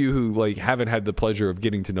those of you who like haven't had the pleasure of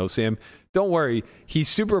getting to know Sam, don't worry, he's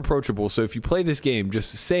super approachable. So if you play this game,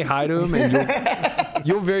 just say hi to him, and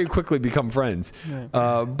you'll very quickly become friends.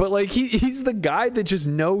 But like, he's the guy that just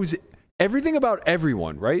knows everything about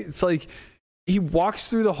everyone, right? It's like he walks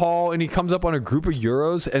through the hall and he comes up on a group of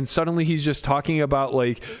Euros and suddenly he's just talking about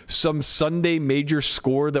like some Sunday major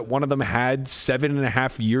score that one of them had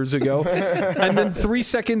 7.5 years ago. And then 3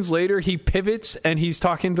 seconds later he pivots and he's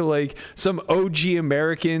talking to like some OG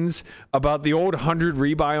Americans about the old 100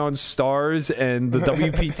 rebuy on Stars and the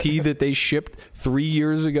WPT that they shipped 3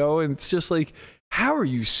 years ago. And it's just like, how are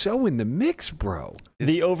you so in the mix, bro?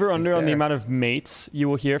 The over-under on the amount of mates you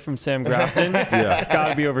will hear from Sam Grafton, got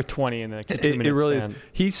to be over 20 in the 2 minutes. It really is.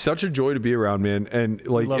 He's such a joy to be around, man. And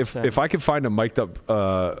like, if I could find a mic'd up,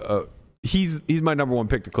 he's my number one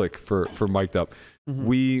pick to click for mic'd up. Mm-hmm.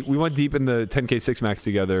 We went deep in the 10K 6 max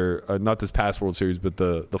together, not this past World Series, but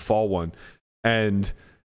the fall one. And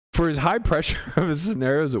for as high pressure of a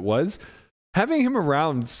scenario as it was, having him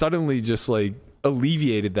around suddenly just like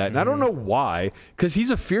alleviated that. And I don't know why, because he's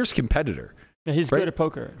a fierce competitor. Yeah, he's good at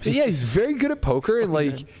poker. Yeah, he's very good at poker, and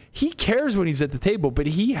like he cares when he's at the table, but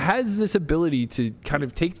he has this ability to kind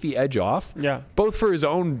of take the edge off. Yeah. Both for his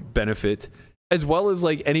own benefit as well as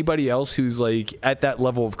like anybody else who's like at that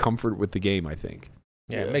level of comfort with the game, I think.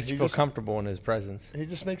 Yeah, it makes you feel comfortable in his presence. He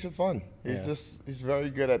just makes it fun. He's very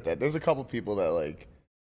good at that. There's a couple people that like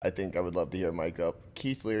I think I would love to hear mic up.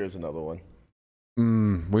 Keith Lear is another one.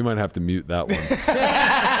 We might have to mute that one.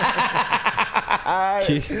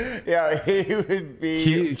 He would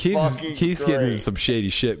be Keith's getting some shady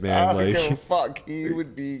shit, man. I don't give a fuck. He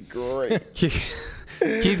would be great.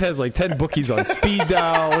 Keith has like 10 bookies on speed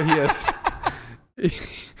dial.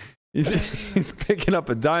 He's picking up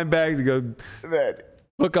a dime bag to go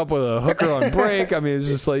hook up with a hooker on break. I mean, it's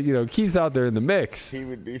just like, Keith's out there in the mix. He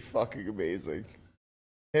would be fucking amazing.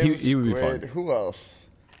 He would be fun. Who else?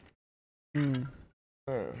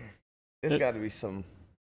 There's got to be some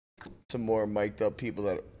more mic'd up people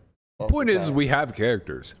that. The point is, we have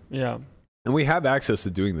characters. Yeah. And we have access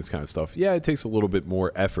to doing this kind of stuff. Yeah, it takes a little bit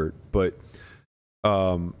more effort, but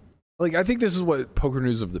like I think this is what Poker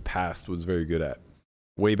News of the past was very good at.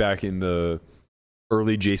 Way back in the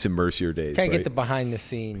early Jason Mercier days. Kind of get the behind the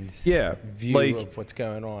scenes view of what's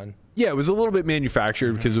going on. Yeah, it was a little bit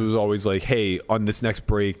manufactured because it was always like, hey, on this next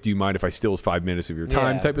break, do you mind if I steal 5 minutes of your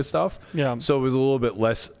time type of stuff? Yeah. So it was a little bit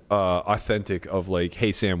less authentic of like,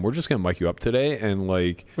 hey, Sam, we're just going to mic you up today. And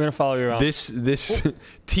like, we're going to follow you around. This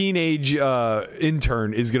teenage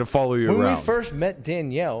intern is going to follow you around. When we first met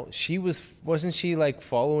Danielle, wasn't she like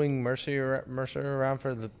following Mercer around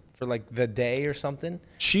for like the day or something?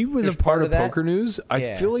 She was a part of Poker News.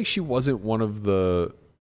 I feel like she wasn't one of the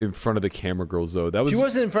in front of the camera girls though. She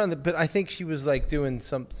wasn't in front of but I think she was like doing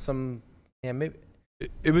some maybe.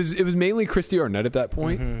 It was mainly Christy Arnett at that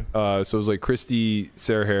point. So it was like Christy,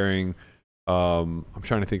 Sarah Herring. I'm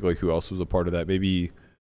trying to think like who else was a part of that. Maybe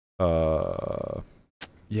I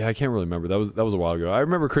can't really remember. That was a while ago. I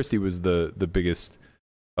remember Christy was the biggest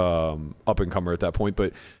up and comer at that point,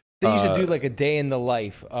 but they used to do like a day in the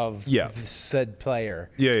life of said player.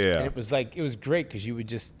 Yeah. And it was great because you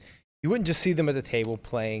wouldn't just see them at the table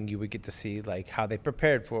playing. You would get to see like how they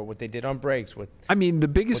prepared for it, what they did on breaks. The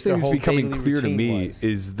biggest thing that's becoming clear to me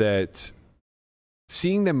is that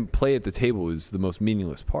seeing them play at the table is the most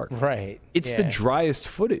meaningless part. Right. It's the driest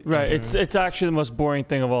footage. Right. It's actually the most boring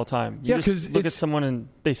thing of all time. You just look at someone and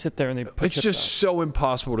they sit there and they push it's just so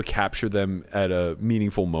impossible to capture them at a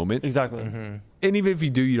meaningful moment. Exactly. And even if you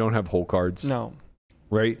do, you don't have hole cards. No.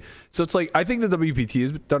 Right? So it's like, I think the WPT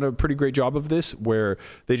has done a pretty great job of this, where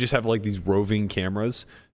they just have like these roving cameras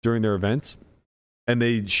during their events and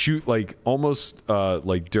they shoot like almost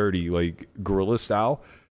like dirty, like guerrilla style,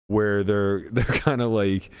 where they're kind of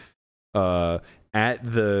like at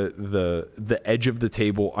the edge of the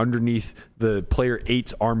table underneath the player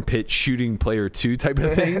 8's armpit shooting player 2 type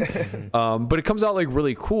of thing. But it comes out like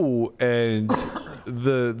really cool, and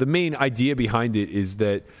the main idea behind it is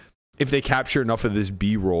that if they capture enough of this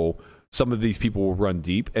B-roll, some of these people will run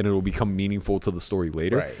deep and it will become meaningful to the story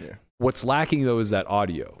later. Right, yeah. What's lacking though is that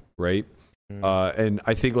audio, right? And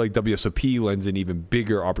I think like WSOP lends an even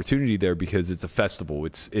bigger opportunity there because it's a festival.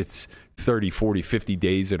 It's 30, 40, 50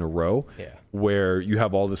 days in a row where you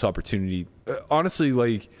have all this opportunity. Honestly,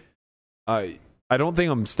 like I don't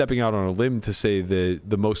think I'm stepping out on a limb to say that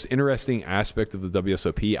the most interesting aspect of the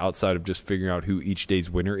WSOP outside of just figuring out who each day's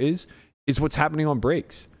winner is what's happening on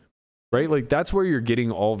breaks. Right? Like that's where you're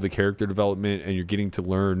getting all of the character development and you're getting to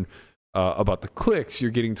learn about the clicks.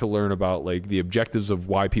 You're getting to learn about like the objectives of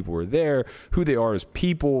why people were there, who they are as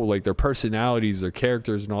people, like their personalities, their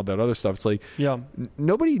characters and all that other stuff. It's like,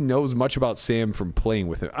 nobody knows much about Sam from playing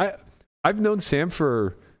with him. I've known Sam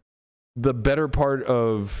for the better part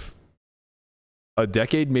of a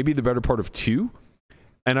decade, maybe the better part of 2.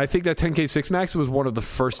 And I think that 10K 6 Max was one of the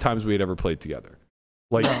first times we had ever played together.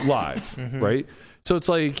 like live, right? So it's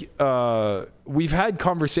like we've had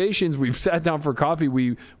conversations, we've sat down for coffee,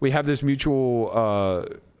 we have this mutual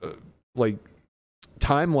like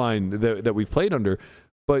timeline that we've played under,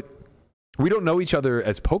 but we don't know each other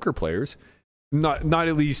as poker players, not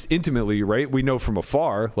at least intimately, right? We know from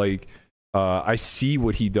afar, like I see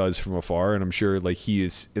what he does from afar, and I'm sure like he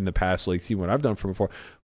is in the past like seen what I've done from afar.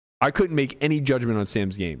 I couldn't make any judgment on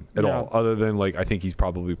Sam's game at all, other than like I think he's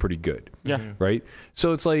probably pretty good. Yeah. Right.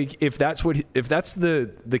 So it's like if that's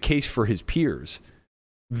the case for his peers,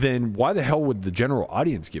 then why the hell would the general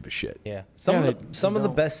audience give a shit? Yeah. Some of the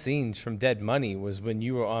best scenes from Dead Money was when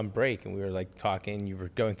you were on break and we were like talking, you were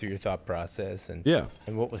going through your thought process and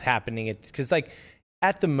what was happening. Because like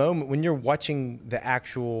at the moment when you're watching the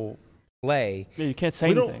actual play, you can't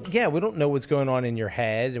say anything. We don't know what's going on in your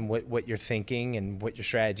head and what you're thinking and what your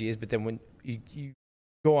strategy is. But then when you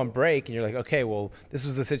go on break and you're like, okay, well, this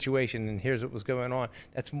was the situation and here's what was going on.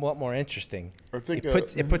 That's a lot more interesting. I think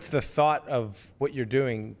it puts the thought of what you're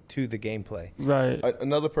doing to the gameplay. Right.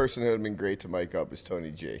 Another person who would have been great to mic up is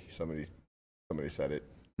Tony G. Somebody said it.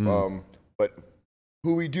 But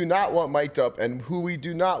who we do not want mic'd up and who we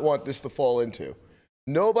do not want this to fall into.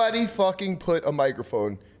 Nobody fucking put a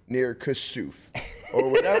microphone near Kasuf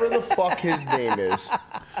or whatever the fuck his name is.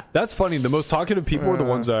 That's funny. The most talkative people are the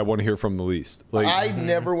ones that I want to hear from the least. Like I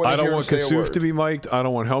never want to hear him say a word. I don't want Kasuf to be mic'd. I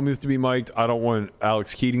don't want Helmuth to be mic'd. I don't want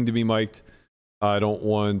Alex Keating to be mic'd. I don't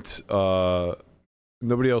want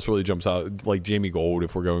nobody else really jumps out, like Jamie Gold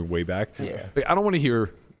if we're going way back. Yeah. Like, I don't want to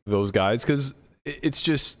hear those guys because it's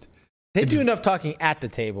just they do enough talking at the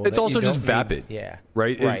table. It's also just vapid.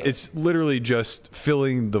 Right? It's literally just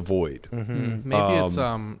filling the void.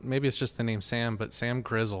 Maybe it's just the name Sam, but Sam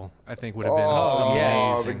Grizzle I think would have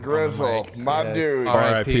been the Grizzle, my dude.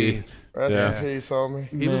 R.I.P. Rest in peace, homie.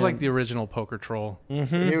 He was like the original poker troll.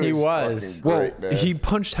 He was. Great, man. He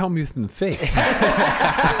punched Helmuth in the face.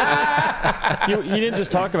 he didn't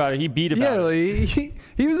just talk about it; he beat about it. Like,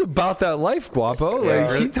 he was about that life, Guapo.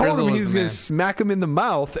 Like he told him he was going to smack him in the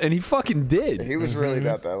mouth, and he fucking did. He was really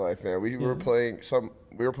about that life, man. We were playing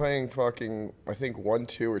fucking I think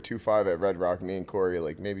 1-2 or 2-5 at Red Rock. Me and Corey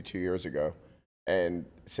like maybe 2 years ago. And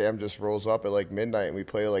Sam just rolls up at like midnight and we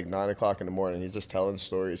play at like 9 o'clock in the morning. He's just telling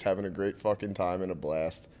stories, having a great fucking time and a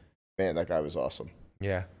blast. Man, that guy was awesome.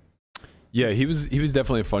 Yeah. Yeah, he was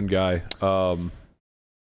definitely a fun guy.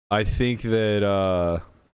 I think that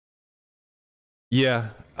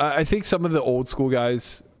I think some of the old school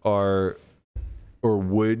guys are or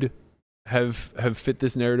would have fit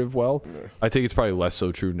this narrative well. Yeah. I think it's probably less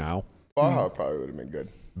so true now. Baja probably would have been good.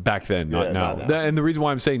 Back then, not now. And the reason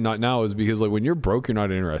why I'm saying not now is because like when you're broke, you're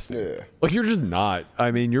not interested. Yeah. Like you're just not.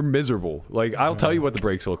 I mean, you're miserable. Like I'll tell you what the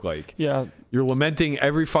breaks look like. Yeah. You're lamenting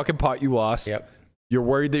every fucking pot you lost. Yep. You're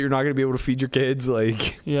worried that you're not going to be able to feed your kids.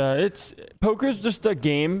 Like poker's just a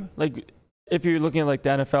game. Like if you're looking at like the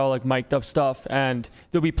NFL, like mic'd up stuff, and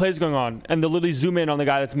there'll be plays going on, and they'll literally zoom in on the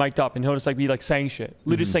guy that's mic'd up, and he'll just like be like saying shit,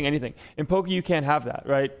 literally saying anything. In poker, you can't have that,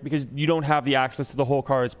 right? Because you don't have the access to the whole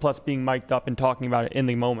cards, plus being mic'd up and talking about it in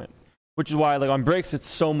the moment. Which is why, like on breaks, it's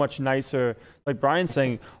so much nicer. Like Brian's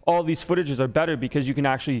saying, all these footages are better because you can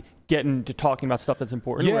actually get into talking about stuff that's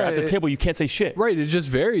important. Yeah, where at the table, you can't say shit. Right. It just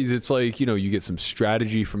varies. It's like, you get some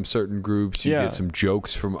strategy from certain groups. You get some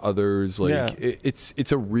jokes from others. Like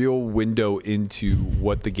it's a real window into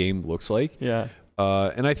what the game looks like. Yeah.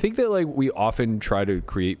 And I think that like we often try to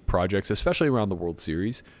create projects, especially around the World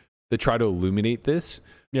Series, that try to illuminate this.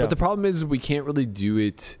 Yeah. But the problem is we can't really do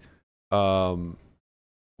it.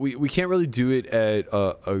 We can't really do it at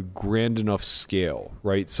a grand enough scale,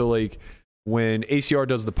 right? So like when ACR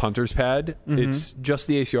does the punter's pad, it's just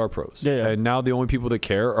the ACR pros. Yeah. And now the only people that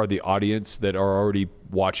care are the audience that are already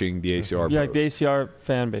watching the ACR pros. Yeah, like the ACR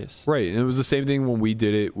fan base. Right. And it was the same thing when we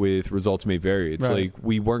did it with Results May Vary. It's like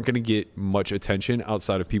we weren't going to get much attention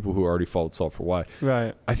outside of people who already followed Solve for Why.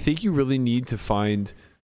 Right. I think you really need to find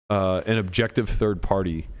an objective third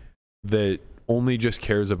party that only just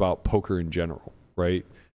cares about poker in general, right?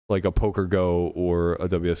 Like a Poker Go or a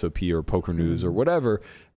WSOP or Poker News or whatever,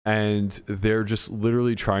 and they're just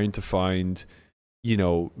literally trying to find,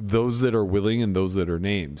 those that are willing and those that are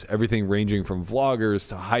names. Everything ranging from vloggers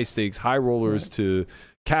to high stakes, high rollers to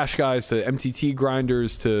cash guys to MTT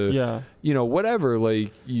grinders to whatever.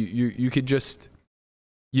 Like you could just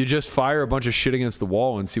fire a bunch of shit against the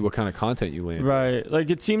wall and see what kind of content you land. Right. Like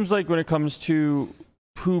it seems like when it comes to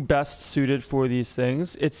who best suited for these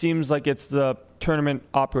things, it seems like it's the tournament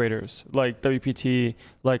operators like WPT,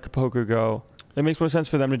 like Poker Go. It makes more sense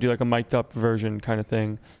for them to do like a mic'd up version kind of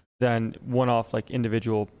thing than one-off like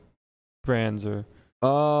individual brands or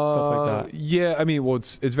Stuff like that. Yeah, I mean, well,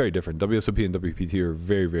 it's very different. WSOP and WPT are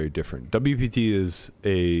very, very different. WPT is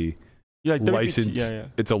a licensed. Yeah.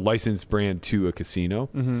 It's a licensed brand to a casino,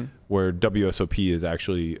 where WSOP is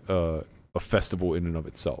actually a festival in and of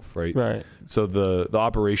itself, right? Right. So the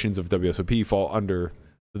operations of WSOP fall under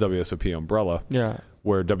the WSOP umbrella. Yeah.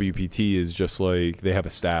 Where WPT is just like they have a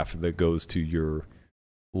staff that goes to your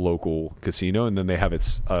local casino, and then they have a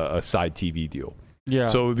side TV deal. Yeah.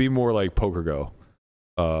 So it would be more like PokerGo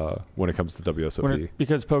when it comes to WSOP.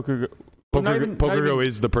 Because PokerGo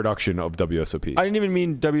is the production of WSOP. I didn't even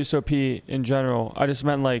mean WSOP in general. I just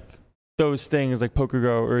meant like those things like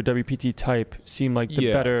PokerGo or WPT type seem like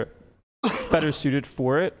the better suited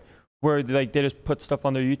for it. Where like they just put stuff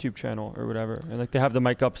on their YouTube channel or whatever, and like they have the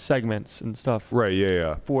mic up segments and stuff. Right.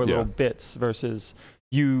 Yeah. For little bits versus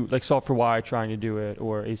you like Solve for Why trying to do it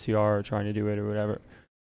or ACR trying to do it or whatever.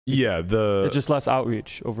 Yeah. It's just less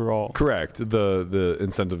outreach overall. Correct. The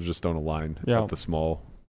incentives just don't align at the small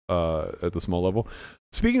level.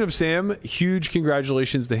 Speaking of Sam, huge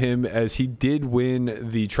congratulations to him as he did win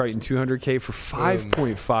the Triton 200K for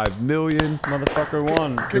 $5.5 million. Motherfucker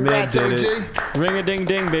won. Congrats, the man did OG. it. Ring a ding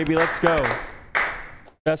ding, baby. Let's go.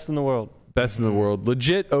 Best in the world. Best in the world.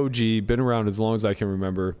 Legit OG. Been around as long as I can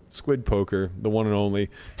remember. Squid Poker, the one and only.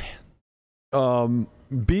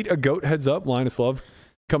 Beat a GOAT heads up. Linus Love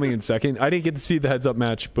coming in second. I didn't get to see the heads up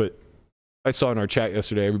match, but I saw in our chat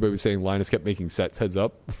yesterday, everybody was saying Linus kept making sets heads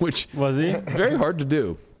up, which was he very hard to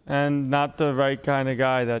do. And not the right kind of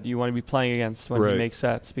guy that you want to be playing against when you make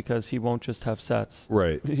sets, because he won't just have sets.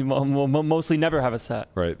 Right. He will mostly never have a set.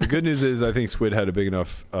 Right. The good news is I think Squid had a big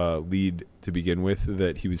enough lead to begin with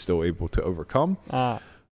that he was still able to overcome.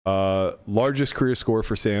 Largest career score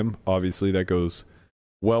for Sam. Obviously, that goes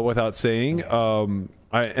well without saying.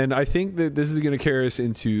 I think that this is going to carry us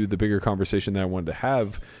into the bigger conversation that I wanted to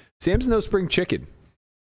have. Sam's no spring chicken.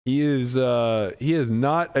 He is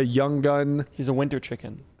not a young gun. He's a winter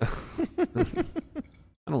chicken. I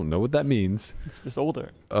don't know what that means. Just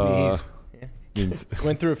older. Means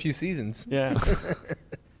went through a few seasons. Yeah.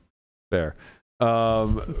 Fair.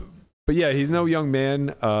 But yeah, he's no young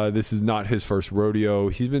man. This is not his first rodeo.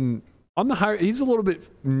 He's been on the high. He's a little bit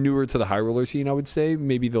newer to the high roller scene, I would say.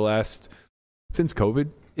 Maybe the last since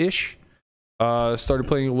COVID-ish. Started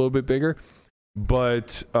playing a little bit bigger.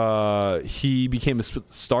 But he became a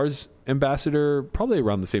Stars ambassador probably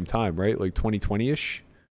around the same time, right? Like 2020-ish,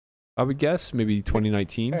 I would guess. Maybe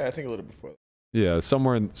 2019. Yeah, I think a little before that. Yeah,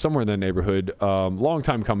 somewhere in that neighborhood. Long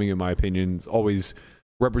time coming, in my opinion. Always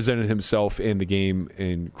represented himself and the game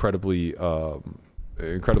incredibly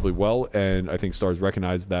well, and I think Stars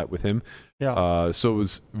recognized that with him. Yeah. So I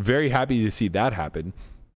was very happy to see that happen.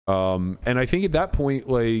 And I think at that point,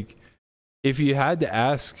 like, if you had to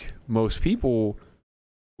ask most people,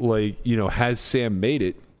 like, you know, has Sam made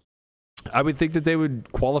it? I would think that they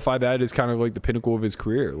would qualify that as kind of like the pinnacle of his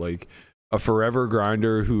career, like a forever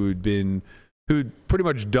grinder who'd pretty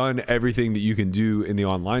much done everything that you can do in the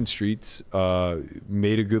online streets,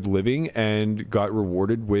 made a good living, and got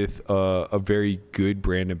rewarded with a very good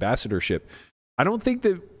brand ambassadorship. I don't think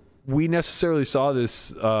that we necessarily saw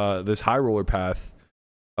this high roller path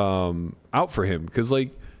out for him, because, like,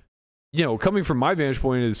 you know, coming from my vantage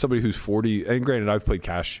point as somebody who's 40, and granted, I've played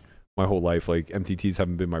cash my whole life, like MTTs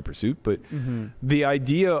haven't been my pursuit, but the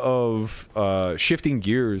idea of shifting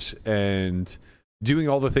gears and doing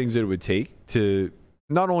all the things that it would take to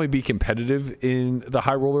not only be competitive in the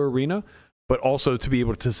high roller arena, but also to be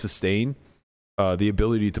able to sustain the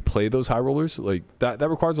ability to play those high rollers, like that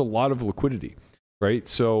requires a lot of liquidity, right?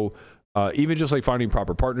 So even just like finding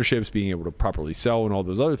proper partnerships, being able to properly sell and all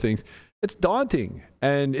those other things, it's daunting,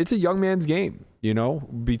 and it's a young man's game, you know,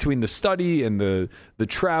 between the study and the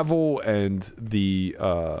travel and the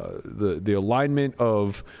alignment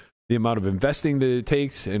of the amount of investing that it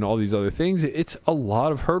takes and all these other things. It's a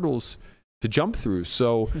lot of hurdles to jump through.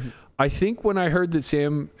 So I think when I heard that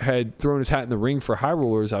Sam had thrown his hat in the ring for high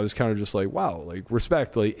rollers, I was kind of just like, wow, like,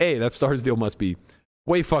 respect. Like, hey, that Stars deal must be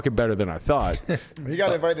way fucking better than I thought. He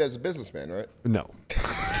got invited as a businessman, right? No.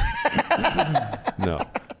 No.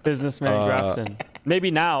 Businessman Grafton. Maybe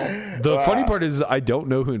now. The funny part is I don't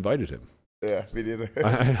know who invited him. Yeah, me neither.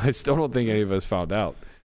 I still don't think any of us found out.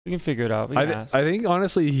 We can figure it out. I think,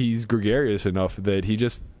 honestly, he's gregarious enough that he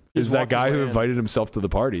just is that guy who invited himself to the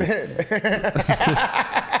party.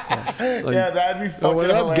 Like, yeah, that'd be fucking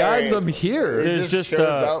hilarious. Guys, I'm here. There's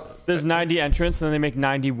There's 90 entrants, and then they make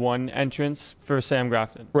 91 entrants for Sam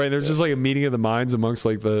Grafton. Right. There's just like a meeting of the minds amongst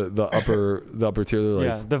like the upper tier. They're like,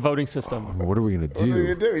 Yeah, the voting system. what are we gonna What are we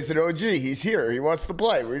do? gonna do? He's an OG. He's here. He wants to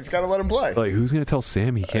play. We just gotta let him play. Like, who's gonna tell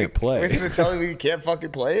Sam he can't play? He's gonna tell him he can't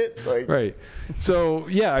fucking play it. Like, Right. So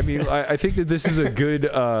yeah, I mean, I think that this is a good,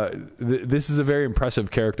 this is a very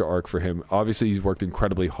impressive character arc for him. Obviously, he's worked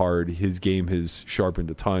incredibly hard. His game has sharpened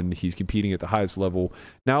a ton. He's competing at the highest level,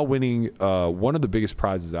 now winning one of the biggest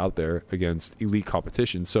prizes out there against elite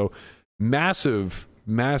competition. So massive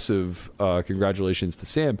congratulations to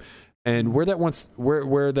Sam. And where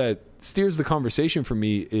that steers the conversation for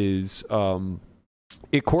me is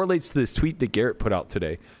it correlates to this tweet that Garrett put out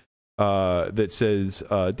today. That says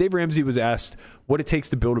Dave Ramsey was asked what it takes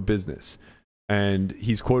to build a business, and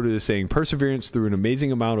he's quoted as saying, "Perseverance through an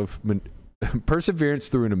amazing amount of perseverance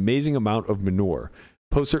through an amazing amount of manure,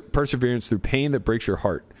 perseverance through pain that breaks your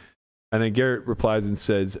heart." And then Garrett replies and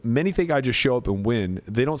says, "Many think I just show up and win.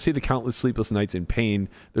 They don't see the countless sleepless nights in pain.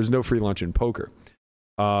 There's no free lunch in poker."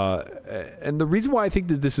 And the reason why I think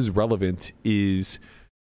that this is relevant is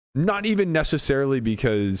not even necessarily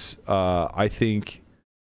because I think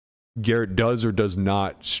Garrett does or does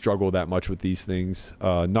not struggle that much with these things.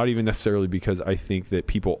 Not even necessarily because I think that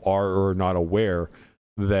people are or are not aware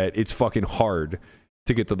that it's fucking hard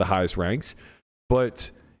to get to the highest ranks.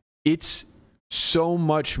 But it's so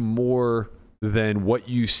much more than what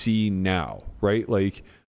you see now, right? Like,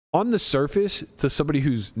 on the surface, to somebody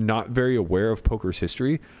who's not very aware of poker's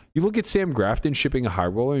history, you look at Sam Grafton shipping a high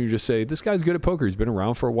roller and you just say, this guy's good at poker. He's been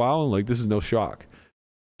around for a while, and like, this is no shock.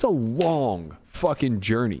 It's a long fucking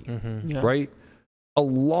journey, right? A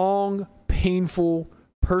long, painful,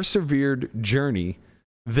 persevered journey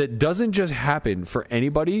that doesn't just happen for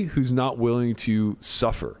anybody who's not willing to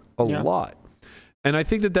suffer a lot. And I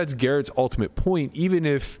think that that's Garrett's ultimate point, even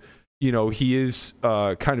if, you know, he is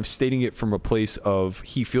kind of stating it from a place of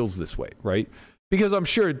he feels this way, right? Because I'm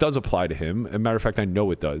sure it does apply to him. As a matter of fact, I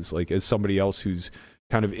know it does. Like, as somebody else who's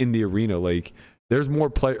kind of in the arena, like, there's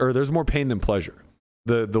more pain than pleasure.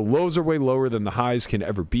 The lows are way lower than the highs can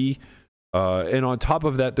ever be. And on top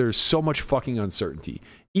of that, there's so much fucking uncertainty.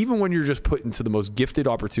 Even when you're just put into the most gifted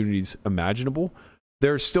opportunities imaginable,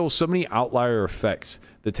 there's still so many outlier effects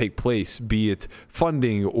that take place, be it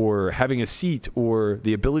funding or having a seat or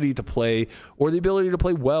the ability to play or the ability to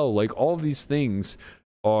play well. Like, all of these things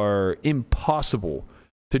are impossible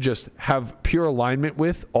to just have pure alignment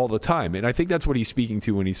with all the time. And I think that's what he's speaking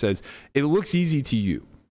to when he says, it looks easy to you.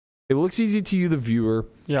 It looks easy to you, the viewer,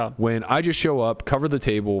 when I just show up, cover the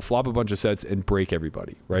table, flop a bunch of sets, and break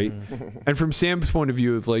everybody, right? And from Sam's point of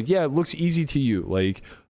view, it's like, yeah, it looks easy to you. Like,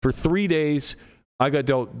 for 3 days, I got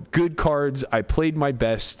dealt good cards. I played my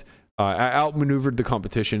best. I outmaneuvered the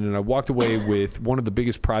competition, and I walked away with one of the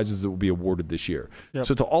biggest prizes that will be awarded this year.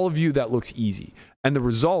 So to all of you, that looks easy. And the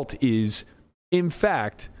result is, in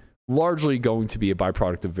fact, largely going to be a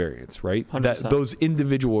byproduct of variance, right? 100%. Those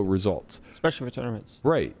individual results. Especially for tournaments.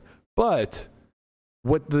 Right. But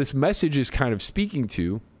what this message is kind of speaking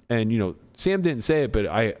to, and, you know, Sam didn't say it, but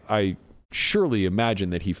I surely imagine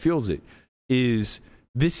that he feels it, is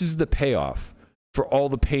this is the payoff for all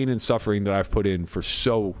the pain and suffering that I've put in for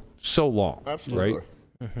so long. Absolutely.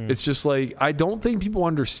 Right? It's just like, I don't think people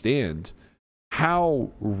understand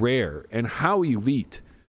how rare and how elite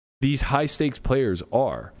these high stakes players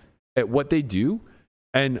are at what they do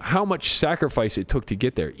and how much sacrifice it took to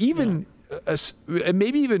get there. Even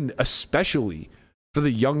maybe even especially for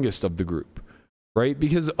the youngest of the group, right?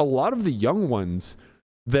 Because a lot of the young ones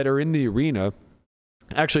that are in the arena,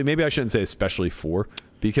 actually, maybe I shouldn't say especially for,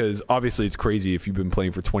 because obviously it's crazy if you've been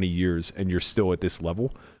playing for 20 years and you're still at this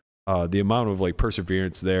level. The amount of like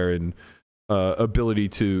perseverance there and ability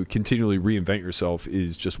to continually reinvent yourself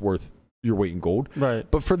is just worth your weight in gold. Right.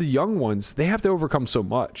 But for the young ones, they have to overcome so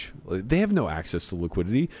much. Like, they have no access to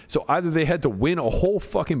liquidity. So either they had to win a whole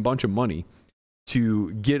fucking bunch of money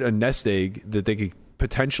to get a nest egg that they could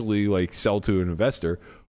potentially like sell to an investor,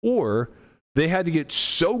 or they had to get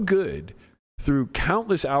so good through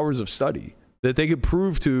countless hours of study that they could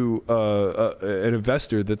prove to an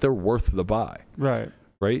investor that they're worth the buy. Right.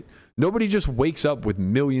 Nobody just wakes up with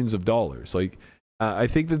millions of dollars. Like, I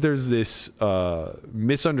think that there's this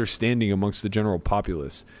misunderstanding amongst the general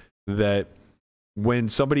populace that when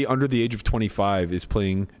somebody under the age of 25 is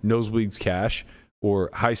playing nosebleeds cash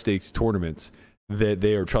or high stakes tournaments, that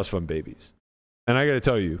they are trust fund babies. And I got to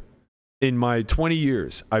tell you, in my 20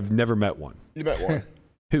 years, I've never met one. You met one.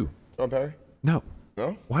 Who? John Perry? No.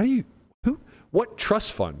 No? Why do you? Who? What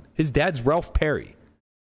trust fund? His dad's Ralph Perry.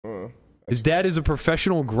 His dad is a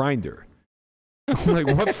professional grinder. Like,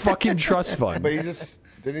 what fucking trust fund? But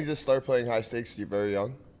didn't he just start playing high stakes very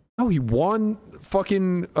young? No, he won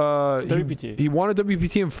fucking WPT. He won a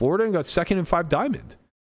WPT in Florida and got second in 5 Diamond.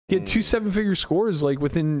 He had 2 7-figure scores like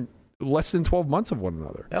within less than 12 months of one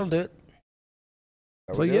another. That'll do it.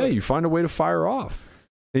 It's like, yeah, you find a way to fire off.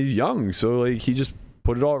 He's young, so like he just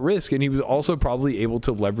put it all at risk, and he was also probably able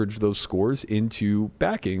to leverage those scores into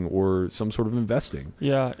backing or some sort of investing.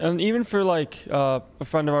 Yeah, and even for like a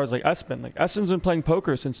friend of ours, like Espen. Like Espen's been playing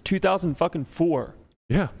poker since 2004.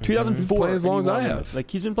 Yeah, 2004. Playing as long as I have.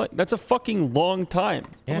 Like he's been playing. That's a fucking long time.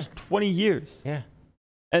 Almost 20 years. Yeah.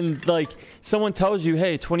 And like someone tells you,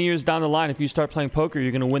 hey, 20 years down the line, if you start playing poker,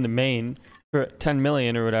 you're gonna win the main for 10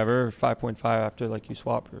 million or whatever, or 5.5 after like you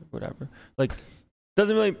swap or whatever. Like,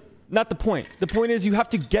 doesn't really. Not the point. The point is you have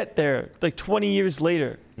to get there like 20 years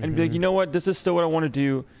later and be like, you know what? This is still what I want to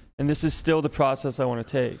do, and this is still the process I want to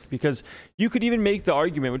take. Because you could even make the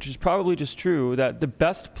argument, which is probably just true, that the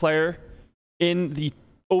best player in the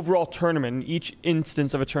overall tournament, in each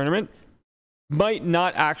instance of a tournament, might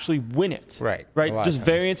not actually win it. Right. Right? Just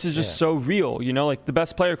variance is just so real. You know, like the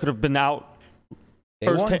best player could have been out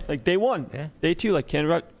day one. Yeah. Day two, like can't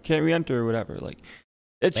re-enter or whatever. Like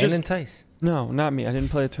it's just entice. No, not me. I didn't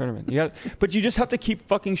play a tournament. But you just have to keep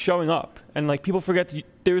fucking showing up. And like people forget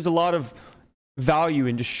there's a lot of value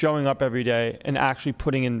in just showing up every day and actually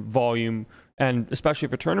putting in volume, and especially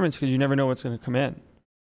for tournaments because you never know what's going to come in.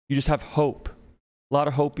 You just have hope. A lot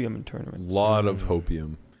of hopium in tournaments. A lot of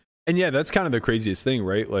hopium. And yeah, that's kind of the craziest thing,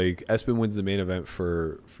 right? Like Espen wins the main event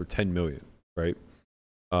for 10 million, right?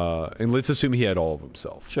 And let's assume he had all of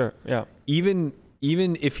himself. Sure, yeah. Even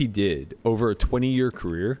if he did over a 20-year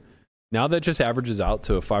career, now that just averages out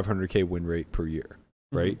to a 500K win rate per year,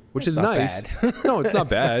 right? Which is nice. No, it's not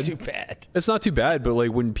bad. It's not too bad. It's not too bad, but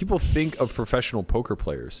like when people think of professional poker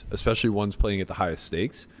players, especially ones playing at the highest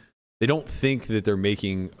stakes, they don't think that they're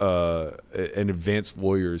making an advanced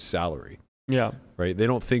lawyer's salary. Yeah. Right? They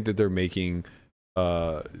don't think that they're making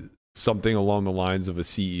something along the lines of a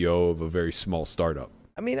CEO of a very small startup.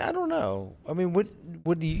 I mean, I don't know. I mean,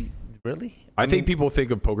 what do you really? I think people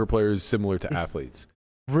think of poker players similar to athletes.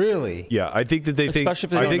 Really? Yeah, I think that they Especially think. if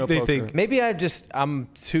they I don't think know they poker. think. Maybe I'm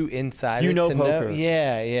too inside. You know to poker.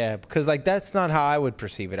 Yeah, because like that's not how I would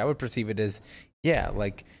perceive it. I would perceive it as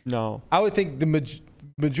like no. I would think the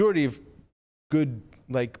majority of good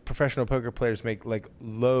like professional poker players make like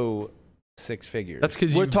low 6 figures. That's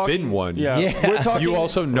because you've been one. Yeah. We're talking, you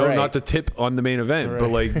also know not to tip on the main event, but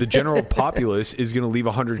like the general populace is going to leave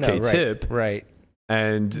a 100K tip, right?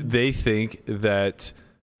 And they think that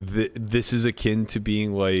this is akin to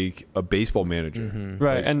being like a baseball manager,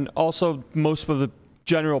 right? And also, most of the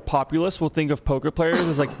general populace will think of poker players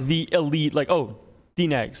as like the elite, like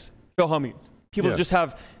D-Negs, Phil Hummy. People just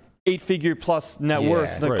have 8-figure plus net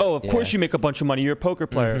worth. Like, of course you make a bunch of money. You're a poker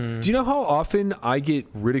player. Do you know how often I get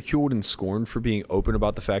ridiculed and scorned for being open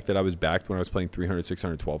about the fact that I was backed when I was playing 300,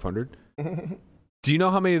 600, 1200? Do you know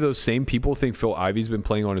how many of those same people think Phil Ivey's been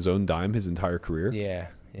playing on his own dime his entire career? Yeah.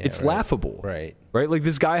 It's laughable. Right. Like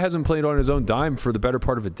this guy hasn't played on his own dime for the better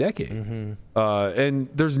part of a decade. And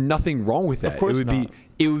there's nothing wrong with that. Of course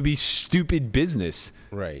it would be stupid business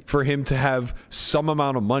for him to have some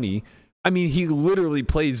amount of money. I mean, he literally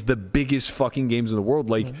plays the biggest fucking games in the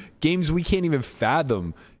world, like games we can't even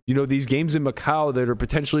fathom. You know, these games in Macau that are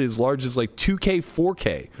potentially as large as like 2K,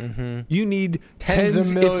 4K. You need tens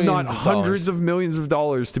of millions, if not hundreds of millions of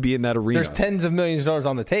dollars to be in that arena. There's tens of millions of dollars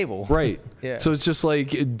on the table. Right. Yeah. So it's just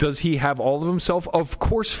like, does he have all of himself? Of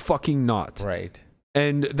course fucking not. Right.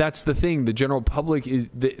 And that's the thing. The general public is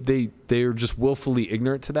they are just willfully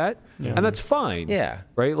ignorant to that. Yeah. And that's fine. Yeah.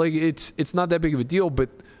 Right? Like it's not that big of a deal, but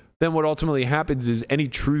then what ultimately happens is any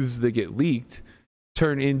truths that get leaked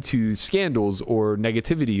turn into scandals or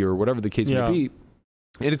negativity or whatever the case may be.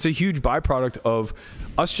 And it's a huge byproduct of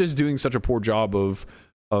us just doing such a poor job of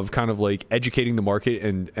kind of like educating the market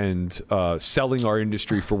and selling our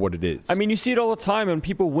industry for what it is. I mean, you see it all the time when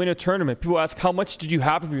people win a tournament. People ask, how much did you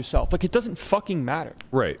have of yourself? Like, it doesn't fucking matter.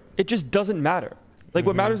 Right. It just doesn't matter. Like,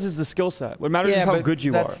 what matters is the skill set. What matters is how good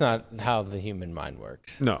you that's are. That's not how the human mind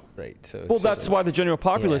works. No. Right. So well, that's why the general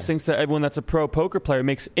populace thinks that everyone that's a pro poker player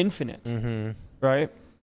makes infinite. Right?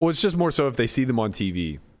 Well, it's just more so if they see them on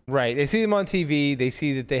TV. Right. They see them on TV. They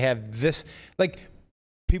see that they have this. Like,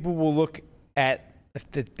 people will look at, if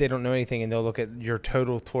they don't know anything, and they'll look at your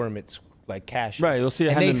total tournaments, like cash. Right. They'll see a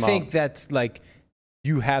and they Hendon think mob. that's like,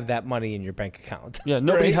 you have that money in your bank account. Yeah,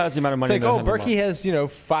 nobody has the amount of money. It's like, in their Hendon Berkey mob.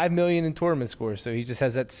 has, $5 million in tournament scores, so he just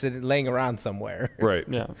has that sitting laying around somewhere. Right.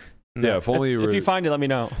 Yeah. Yeah, if only if you find it, let me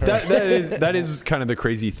know. That is kind of the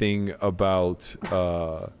crazy thing about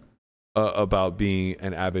being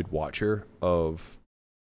an avid watcher of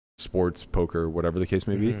sports, poker, whatever the case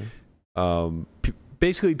may be.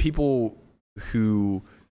 basically people who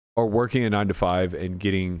are working a 9 to 5 and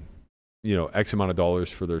getting, X amount of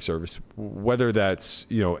dollars for their service, whether that's,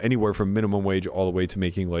 anywhere from minimum wage all the way to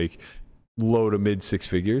making like low to mid 6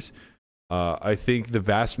 figures. I think the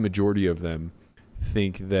vast majority of them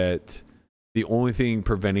think that the only thing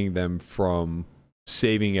preventing them from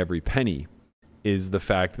saving every penny is the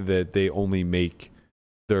fact that they only make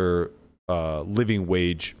their living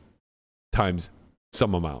wage times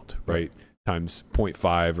some amount, right? Times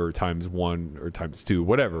 0.5 or times 1 or times 2,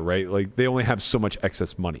 whatever, right? Like they only have so much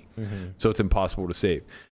excess money. So it's impossible to save.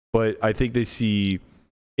 But I think they see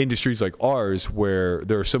industries like ours where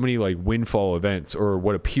there are so many like windfall events or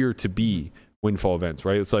what appear to be windfall events,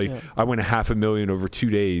 right? It's like I win $500,000 over 2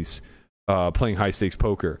 days playing high stakes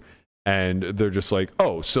poker. And they're just like,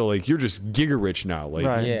 oh, so like you're just giga rich now.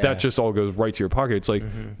 Like that just all goes right to your pocket. It's like,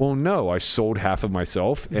 well, no, I sold half of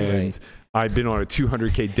myself and I've been on a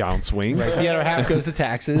 200K downswing. The other half goes to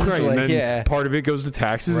taxes. Like, and then part of it goes to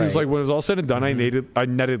taxes. It's like when it was all said and done, I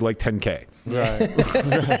netted like 10K.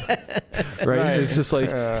 Right. It's just like,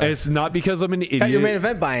 and it's not because I'm an idiot. Got your main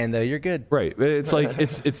event buy-in though. You're good. Right. It's like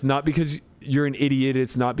it's not because you're an idiot.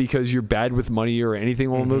 It's not because you're bad with money or anything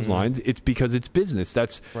along those lines. It's because it's business.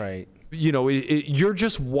 That's right. You're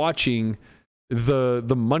just watching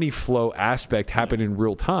the money flow aspect happen in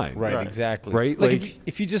real time. Right. Exactly. Right. Like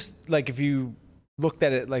if you looked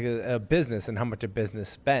at it like a business and how much a business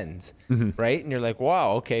spends, right? And you're like,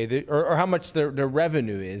 wow, okay, or how much their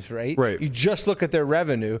revenue is, right? Right. You just look at their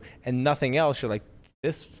revenue and nothing else. You're like,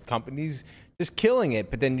 this company's just killing it.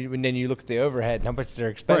 But then you look at the overhead and how much their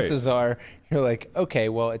expenses are. You're like, okay,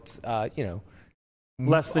 well, it's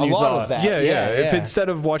less than a you lot thought. of that. Yeah. If instead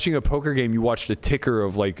of watching a poker game, you watched a ticker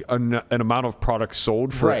of like an amount of products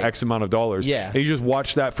sold for X amount of dollars, and you just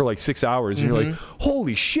watch that for like 6 hours, and you're like,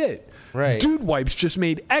 holy shit. Right. Dude Wipes just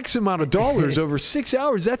made X amount of dollars over 6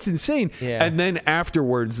 hours. That's insane. Yeah. And then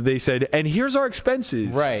afterwards they said, and here's our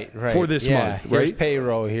expenses for this month. Here's right.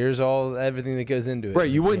 payroll. Here's everything that goes into it. Right.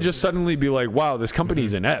 You wouldn't just suddenly be like, wow, this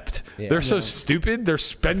company's inept. They're so stupid. They're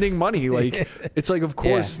spending money. Like it's like, of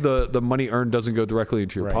course the money earned doesn't go directly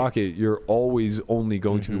into your pocket. You're always only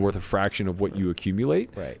going to be worth a fraction of what you accumulate.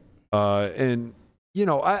 Right. And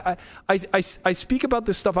I speak about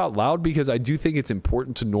this stuff out loud because I do think it's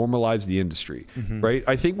important to normalize the industry, right?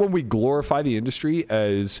 I think when we glorify the industry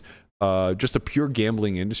as just a pure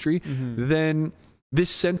gambling industry, then this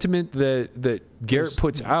sentiment that Garrett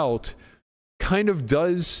puts out kind of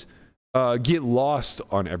does get lost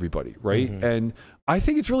on everybody, right? And I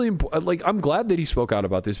think it's really important. Like, I'm glad that he spoke out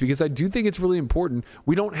about this because I do think it's really important.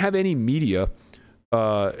 We don't have any media.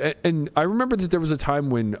 And I remember that there was a time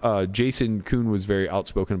when Jason Kuhn was very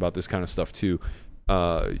outspoken about this kind of stuff too.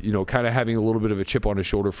 Kind of having a little bit of a chip on his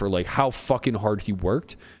shoulder for like how fucking hard he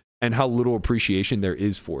worked and how little appreciation there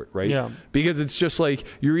is for it, right? Yeah. Because it's just like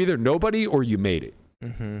you're either nobody or you made it.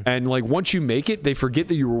 And like once you make it, they forget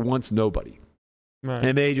that you were once nobody. Right.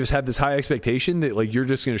 And they just have this high expectation that like you're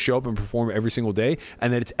just going to show up and perform every single day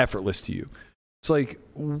and that it's effortless to you. It's like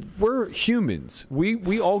we're humans.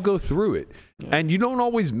 We all go through it, and you don't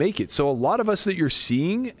always make it. So a lot of us that you're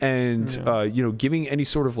seeing and giving any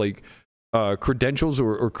sort of like credentials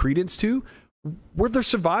or credence to, we're the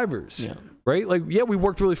survivors, right? Like we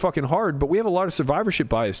worked really fucking hard, but we have a lot of survivorship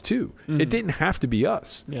bias too. It didn't have to be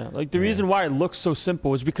us. Yeah, like the reason why it looks so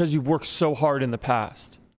simple is because you've worked so hard in the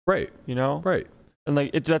past. Right. Right. And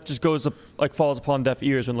like that just goes up, like falls upon deaf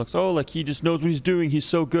ears and looks, oh, like he just knows what he's doing. He's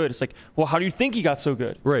so good. It's like, well, how do you think he got so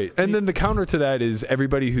good? Right. And then the counter to that is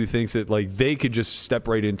everybody who thinks that like they could just step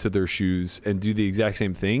right into their shoes and do the exact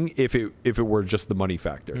same thing if it were just the money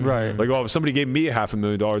factor. Right. Like, oh, if somebody gave me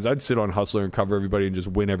 $500,000, I'd sit on Hustler and cover everybody and just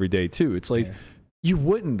win every day too. It's like you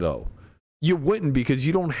wouldn't though. You wouldn't because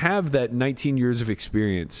you don't have that 19 years of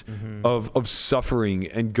experience of suffering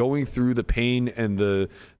and going through the pain and the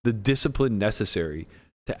discipline necessary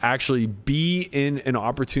to actually be in an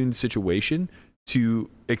opportune situation to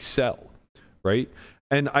excel, right?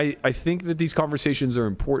 And I think that these conversations are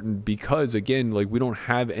important because, again, like we don't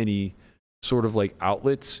have any sort of like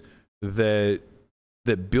outlets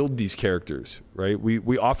that build these characters, right?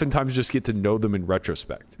 We oftentimes just get to know them in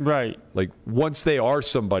retrospect. Right. Like once they are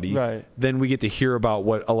somebody, then we get to hear about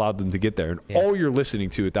what allowed them to get there. And all you're listening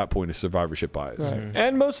to at that point is survivorship bias. Right.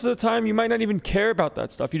 And most of the time, you might not even care about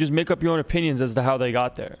that stuff. You just make up your own opinions as to how they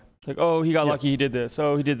got there. Like, oh, he got lucky, he did this.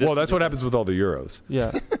 Oh, he did this. Well, that's what happens with all the Euros.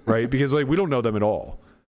 Yeah. Right? Because like we don't know them at all.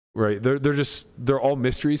 Right? They're all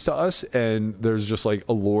mysteries to us, and there's just like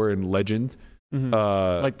a lore and legend.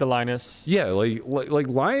 Like the Linus. Yeah, like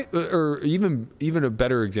or even a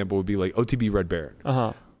better example would be like OTB Red Baron.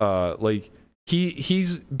 Like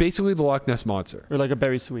He's basically the Loch Ness Monster. Or like a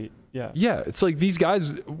berry sweet. Yeah. Yeah, it's like these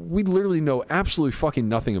guys, we literally know absolutely fucking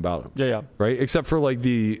nothing about them. Yeah. Right? Except for like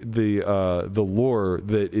the lore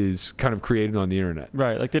that is kind of created on the internet.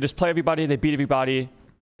 Right. Like they just play everybody, they beat everybody.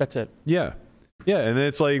 That's it. Yeah. Yeah, and then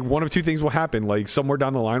it's like one of two things will happen. Like somewhere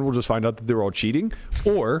down the line, we'll just find out that they were all cheating,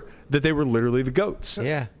 or that they were literally the GOATs.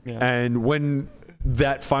 Yeah. And when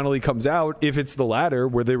that finally comes out, if it's the latter,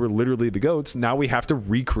 where they were literally the GOATs, now we have to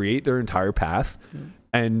recreate their entire path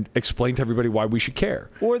and explain to everybody why we should care.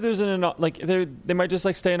 Or there's they might just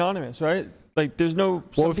like stay anonymous, right? Like there's no.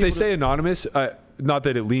 Well, if they stay anonymous, not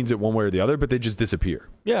that it leans it one way or the other, but they just disappear.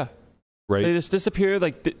 Yeah. Right. They just disappear.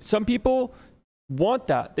 Like some people want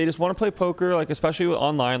that. They just want to play poker, like especially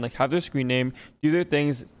online, like have their screen name, do their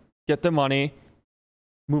things, get their money,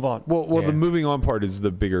 move on. Well, the moving on part is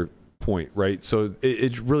the bigger point, right? So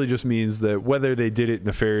it really just means that whether they did it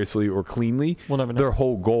nefariously or cleanly, we'll never know. Their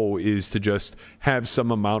whole goal is to just have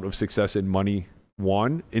some amount of success in money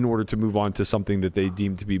won in order to move on to something that they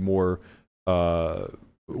deem to be more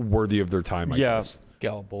worthy of their time, I guess.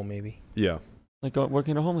 Gullible, maybe. Yeah. Like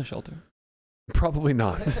working in a homeless shelter. Probably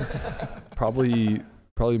not. probably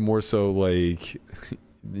more so like,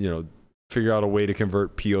 figure out a way to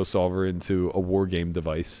convert PO Solver into a war game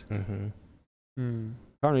device. Mm-hmm.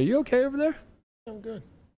 Connor, are you okay over there? I'm good.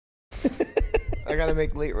 I gotta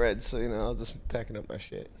make late reds, so I'll just packing up my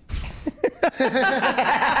shit.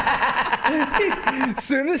 As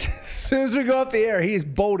soon as we go off the air, he is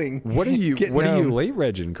bolting. What are you late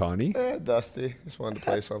regging, Connie? Dusty. Just wanted to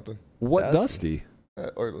play something. What Dusty?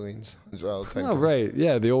 Orleans. Oh, right.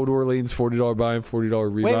 Yeah, the old Orleans $40 buy and $40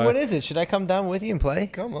 rebuy. Wait, what is it? Should I come down with you and play?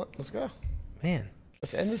 Come on, let's go. Man.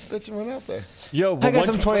 Let's end this bitch and run out there. Yo, I got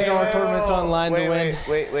some $20 tournaments online to win.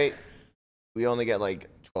 Wait. We only get like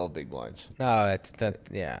 12 big blinds. No,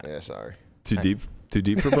 yeah. Yeah, sorry. Too deep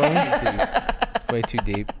for Brian? Way too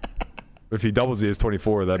deep. If he doubles his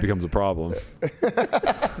 24, that becomes a problem.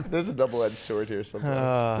 There's a double-edged sword here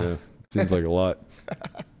sometimes. Yeah, seems like a lot.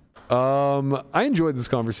 I enjoyed this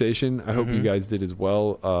conversation. I hope you guys did as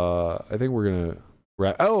well. I think we're gonna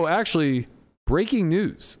wrap. Oh, actually, breaking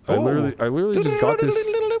news. I literally just got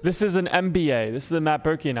this. This is an MBA. This is a Matt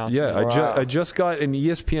Berkey announcement. Yeah, I just got an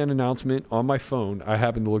ESPN announcement on my phone. I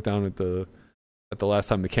happened to look down at the last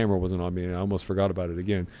time the camera wasn't on me, and I almost forgot about it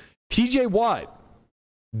again. TJ Watt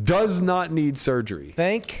does not need surgery.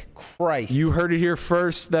 Thank Christ. You heard it here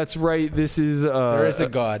first. That's right. This is there is a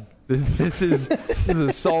God. This is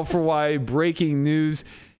Solve for Why breaking news.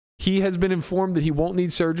 He has been informed that he won't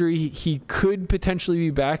need surgery. He could potentially be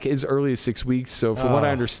back as early as 6 weeks. So from what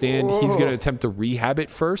I understand, he's going to attempt to rehab it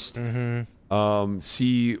first.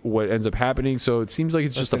 See what ends up happening. So it seems like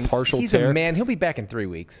it's just a partial he's tear. A man. He'll be back in 3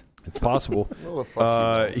 weeks. It's possible.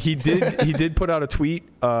 He did put out a tweet.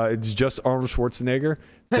 It's just Arnold Schwarzenegger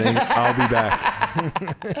saying, "I'll be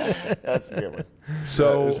back." That's a good one.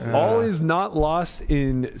 So all is not lost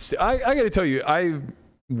in. I got to tell you, I'm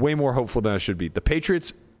way more hopeful than I should be. The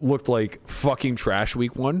Patriots looked like fucking trash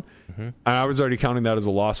week 1, and I was already counting that as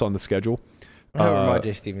a loss on the schedule.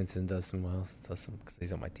 Roger Stevenson does some because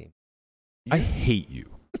he's on my team. I hate you.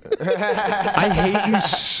 I hate you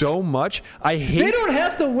so much. They don't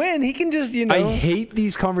have to win. He can just, I hate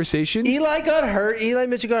these conversations. Eli got hurt. Eli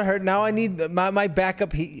Mitchell got hurt. Now I need my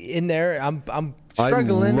backup in there. I'm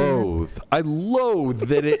struggling. I loathe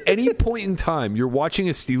that at any point in time you're watching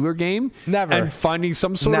a Steeler game and finding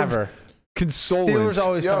some sort of consolence. Steelers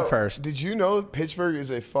always come first. Did you know Pittsburgh is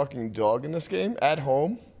a fucking dog in this game at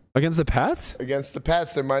home? Against the Pats? Against the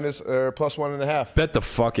Pats, they're plus 1.5. Bet the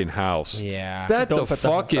fucking house. Yeah. Bet the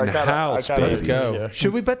fucking house, baby. Let's go.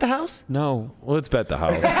 Should we bet the house? No. Let's bet the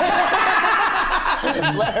house.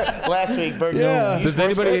 Last week, Berg. Yeah. Does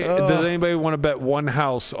anybody want to bet one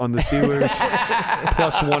house on the Steelers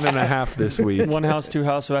plus 1.5 this week? One house, two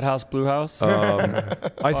house, red house, blue house.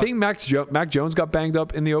 I think Mac Jones got banged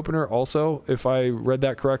up in the opener also, if I read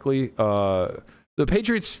that correctly. The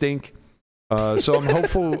Patriots stink. So I'm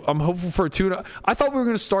hopeful. I'm hopeful for a 2-0. I thought we were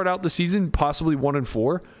going to start out the season possibly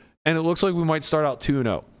 1-4, and it looks like we might start out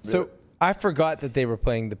 2-0. So I forgot that they were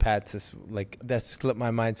playing the Pats. That slipped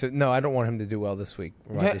my mind. So no, I don't want him to do well this week.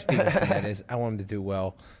 Roger Stevenson, that is. I want him to do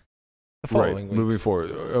well the following weeks. Moving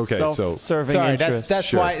forward. Okay, self-serving sorry, interest. that's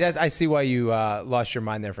sure. why. I see why you lost your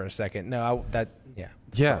mind there for a second. No, that's what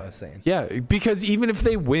I was saying. Yeah, because even if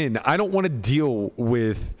they win, I don't want to deal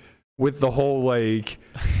with the whole what we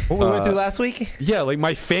went through last week. Yeah, like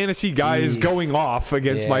my fantasy guy is going off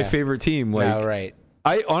against my favorite team. Like, right.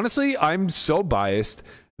 I'm so biased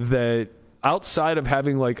that outside of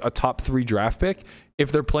having like a top 3 draft pick,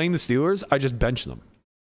 if they're playing the Steelers, I just bench them.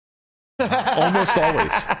 Almost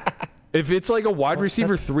always. If it's like a wide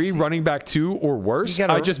receiver 3, running back 2, or worse,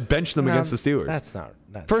 I just bench them against the Steelers. That's not.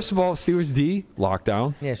 First of all, Steelers D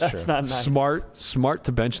lockdown. Yeah, That's not nice. Smart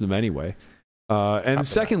to bench them anyway. And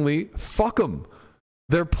secondly, fuck them.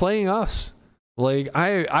 They're playing us. Like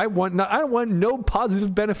I don't want no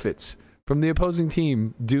positive benefits from the opposing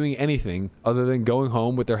team doing anything other than going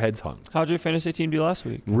home with their heads hung. How'd your fantasy team do last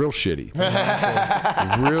week? Real shitty.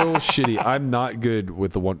 Real shitty. I'm not good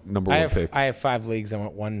with the number one pick. I have 5 leagues. I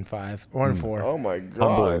went 1-5, 1-4. Oh my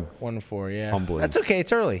god. Humbling. 1-4. Yeah. Humbling. That's okay.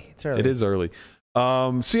 It's early. It is early.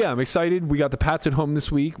 So yeah, I'm excited. We got the Pats at home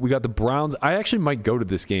this week. We got the Browns. I actually might go to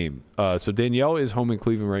this game. So Danielle is home in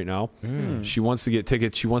Cleveland right now. She wants to get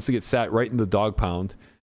tickets. She wants to get sat right in the dog pound.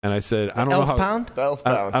 And I said, I don't know how. Elf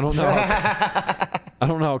pound. I don't know. I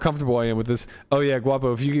don't know how comfortable I am with this. Oh yeah,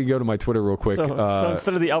 Guapo, if you could go to my Twitter real quick. So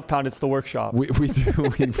instead of the elf pound, it's the workshop. We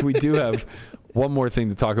do have one more thing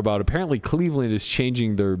to talk about. Apparently, Cleveland is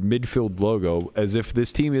changing their midfield logo as if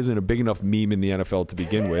this team isn't a big enough meme in the NFL to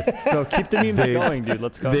begin with. No, keep the memes going, dude.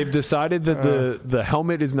 Let's go. They've decided that the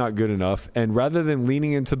helmet is not good enough, and rather than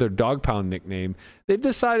leaning into their dog pound nickname, they've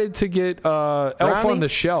decided to get Elf on the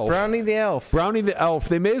Shelf. Brownie the Elf. Brownie the Elf.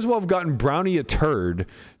 They may as well have gotten Brownie a turd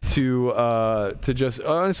to just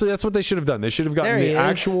honestly, that's what they should have done. They should have gotten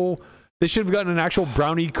They should have gotten an actual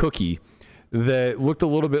brownie cookie that looked a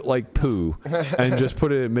little bit like poo and just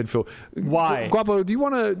put it in midfield. Why? Guapo, do you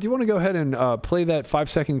want to go ahead and play that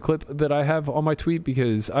 5-second clip that I have on my tweet?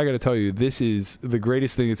 Because I got to tell you, this is the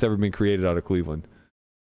greatest thing that's ever been created out of Cleveland.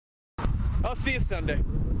 I'll see you Sunday.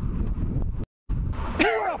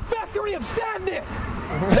 You're a factory of sadness.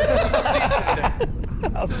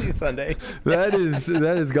 I'll see you Sunday. That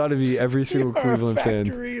has got to be every single Cleveland fan.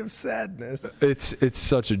 Factory of sadness. It's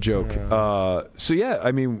such a joke. So yeah,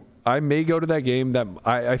 I mean, I may go to that game. That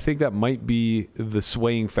I think that might be the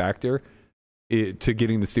swaying factor to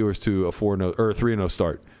getting the Steelers to a 4-0 or 3-0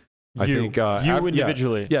 start. I think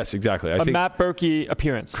individually. Yeah, yes, exactly. I think Matt Berkey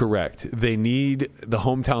appearance. Correct. They need the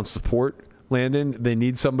hometown support, Landon. They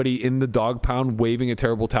need somebody in the dog pound waving a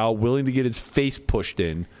terrible towel, willing to get his face pushed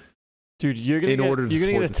in. Dude, you're gonna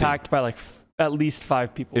get attacked by like at least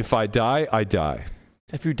 5 people. If I die, I die.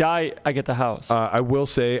 If you die, I get the house. I will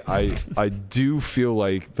say I do feel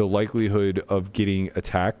like the likelihood of getting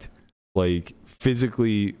attacked, like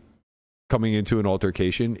physically coming into an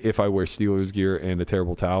altercation, if I wear Steelers gear and a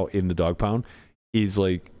terrible towel in the dog pound, is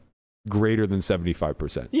like greater than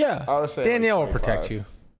 75%. Yeah. I was saying Danielle like will protect you.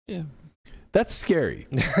 Yeah. That's scary.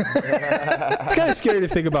 It's kind of scary to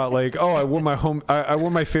think about. Like, oh, I wore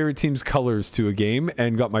my favorite team's colors to a game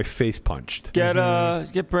and got my face punched. Get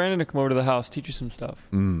Brandon to come over to the house, teach you some stuff.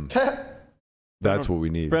 That's what we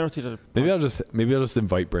need. Brandon, maybe I'll just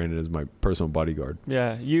invite Brandon as my personal bodyguard.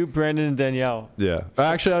 Yeah, you, Brandon, and Danielle. Yeah,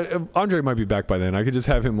 actually, Andre might be back by then. I could just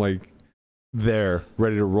have him like there,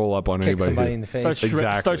 ready to roll up on Kick anybody. somebody in the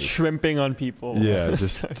face. Start shrimping on people. Yeah,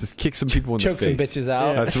 just kick some people in the face. Choke some bitches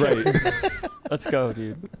out. Yeah. That's right. Let's go,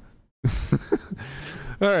 dude.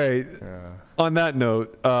 All right. On that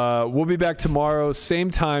note, we'll be back tomorrow,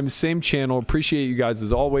 same time, same channel. Appreciate you guys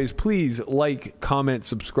as always. Please like, comment,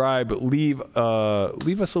 subscribe, leave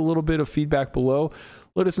us a little bit of feedback below.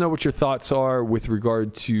 Let us know what your thoughts are with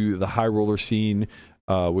regard to the high roller scene,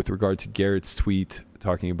 with regard to Garrett's tweet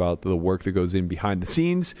talking about the work that goes in behind the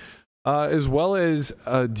scenes, as well as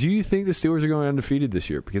do you think the Steelers are going undefeated this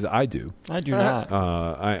year? Because I do. I do not.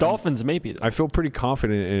 Dolphins maybe. I feel pretty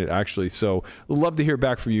confident in it, actually. So we'd love to hear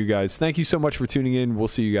back from you guys. Thank you so much for tuning in. We'll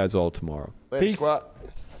see you guys all tomorrow. Later, Peace. squad.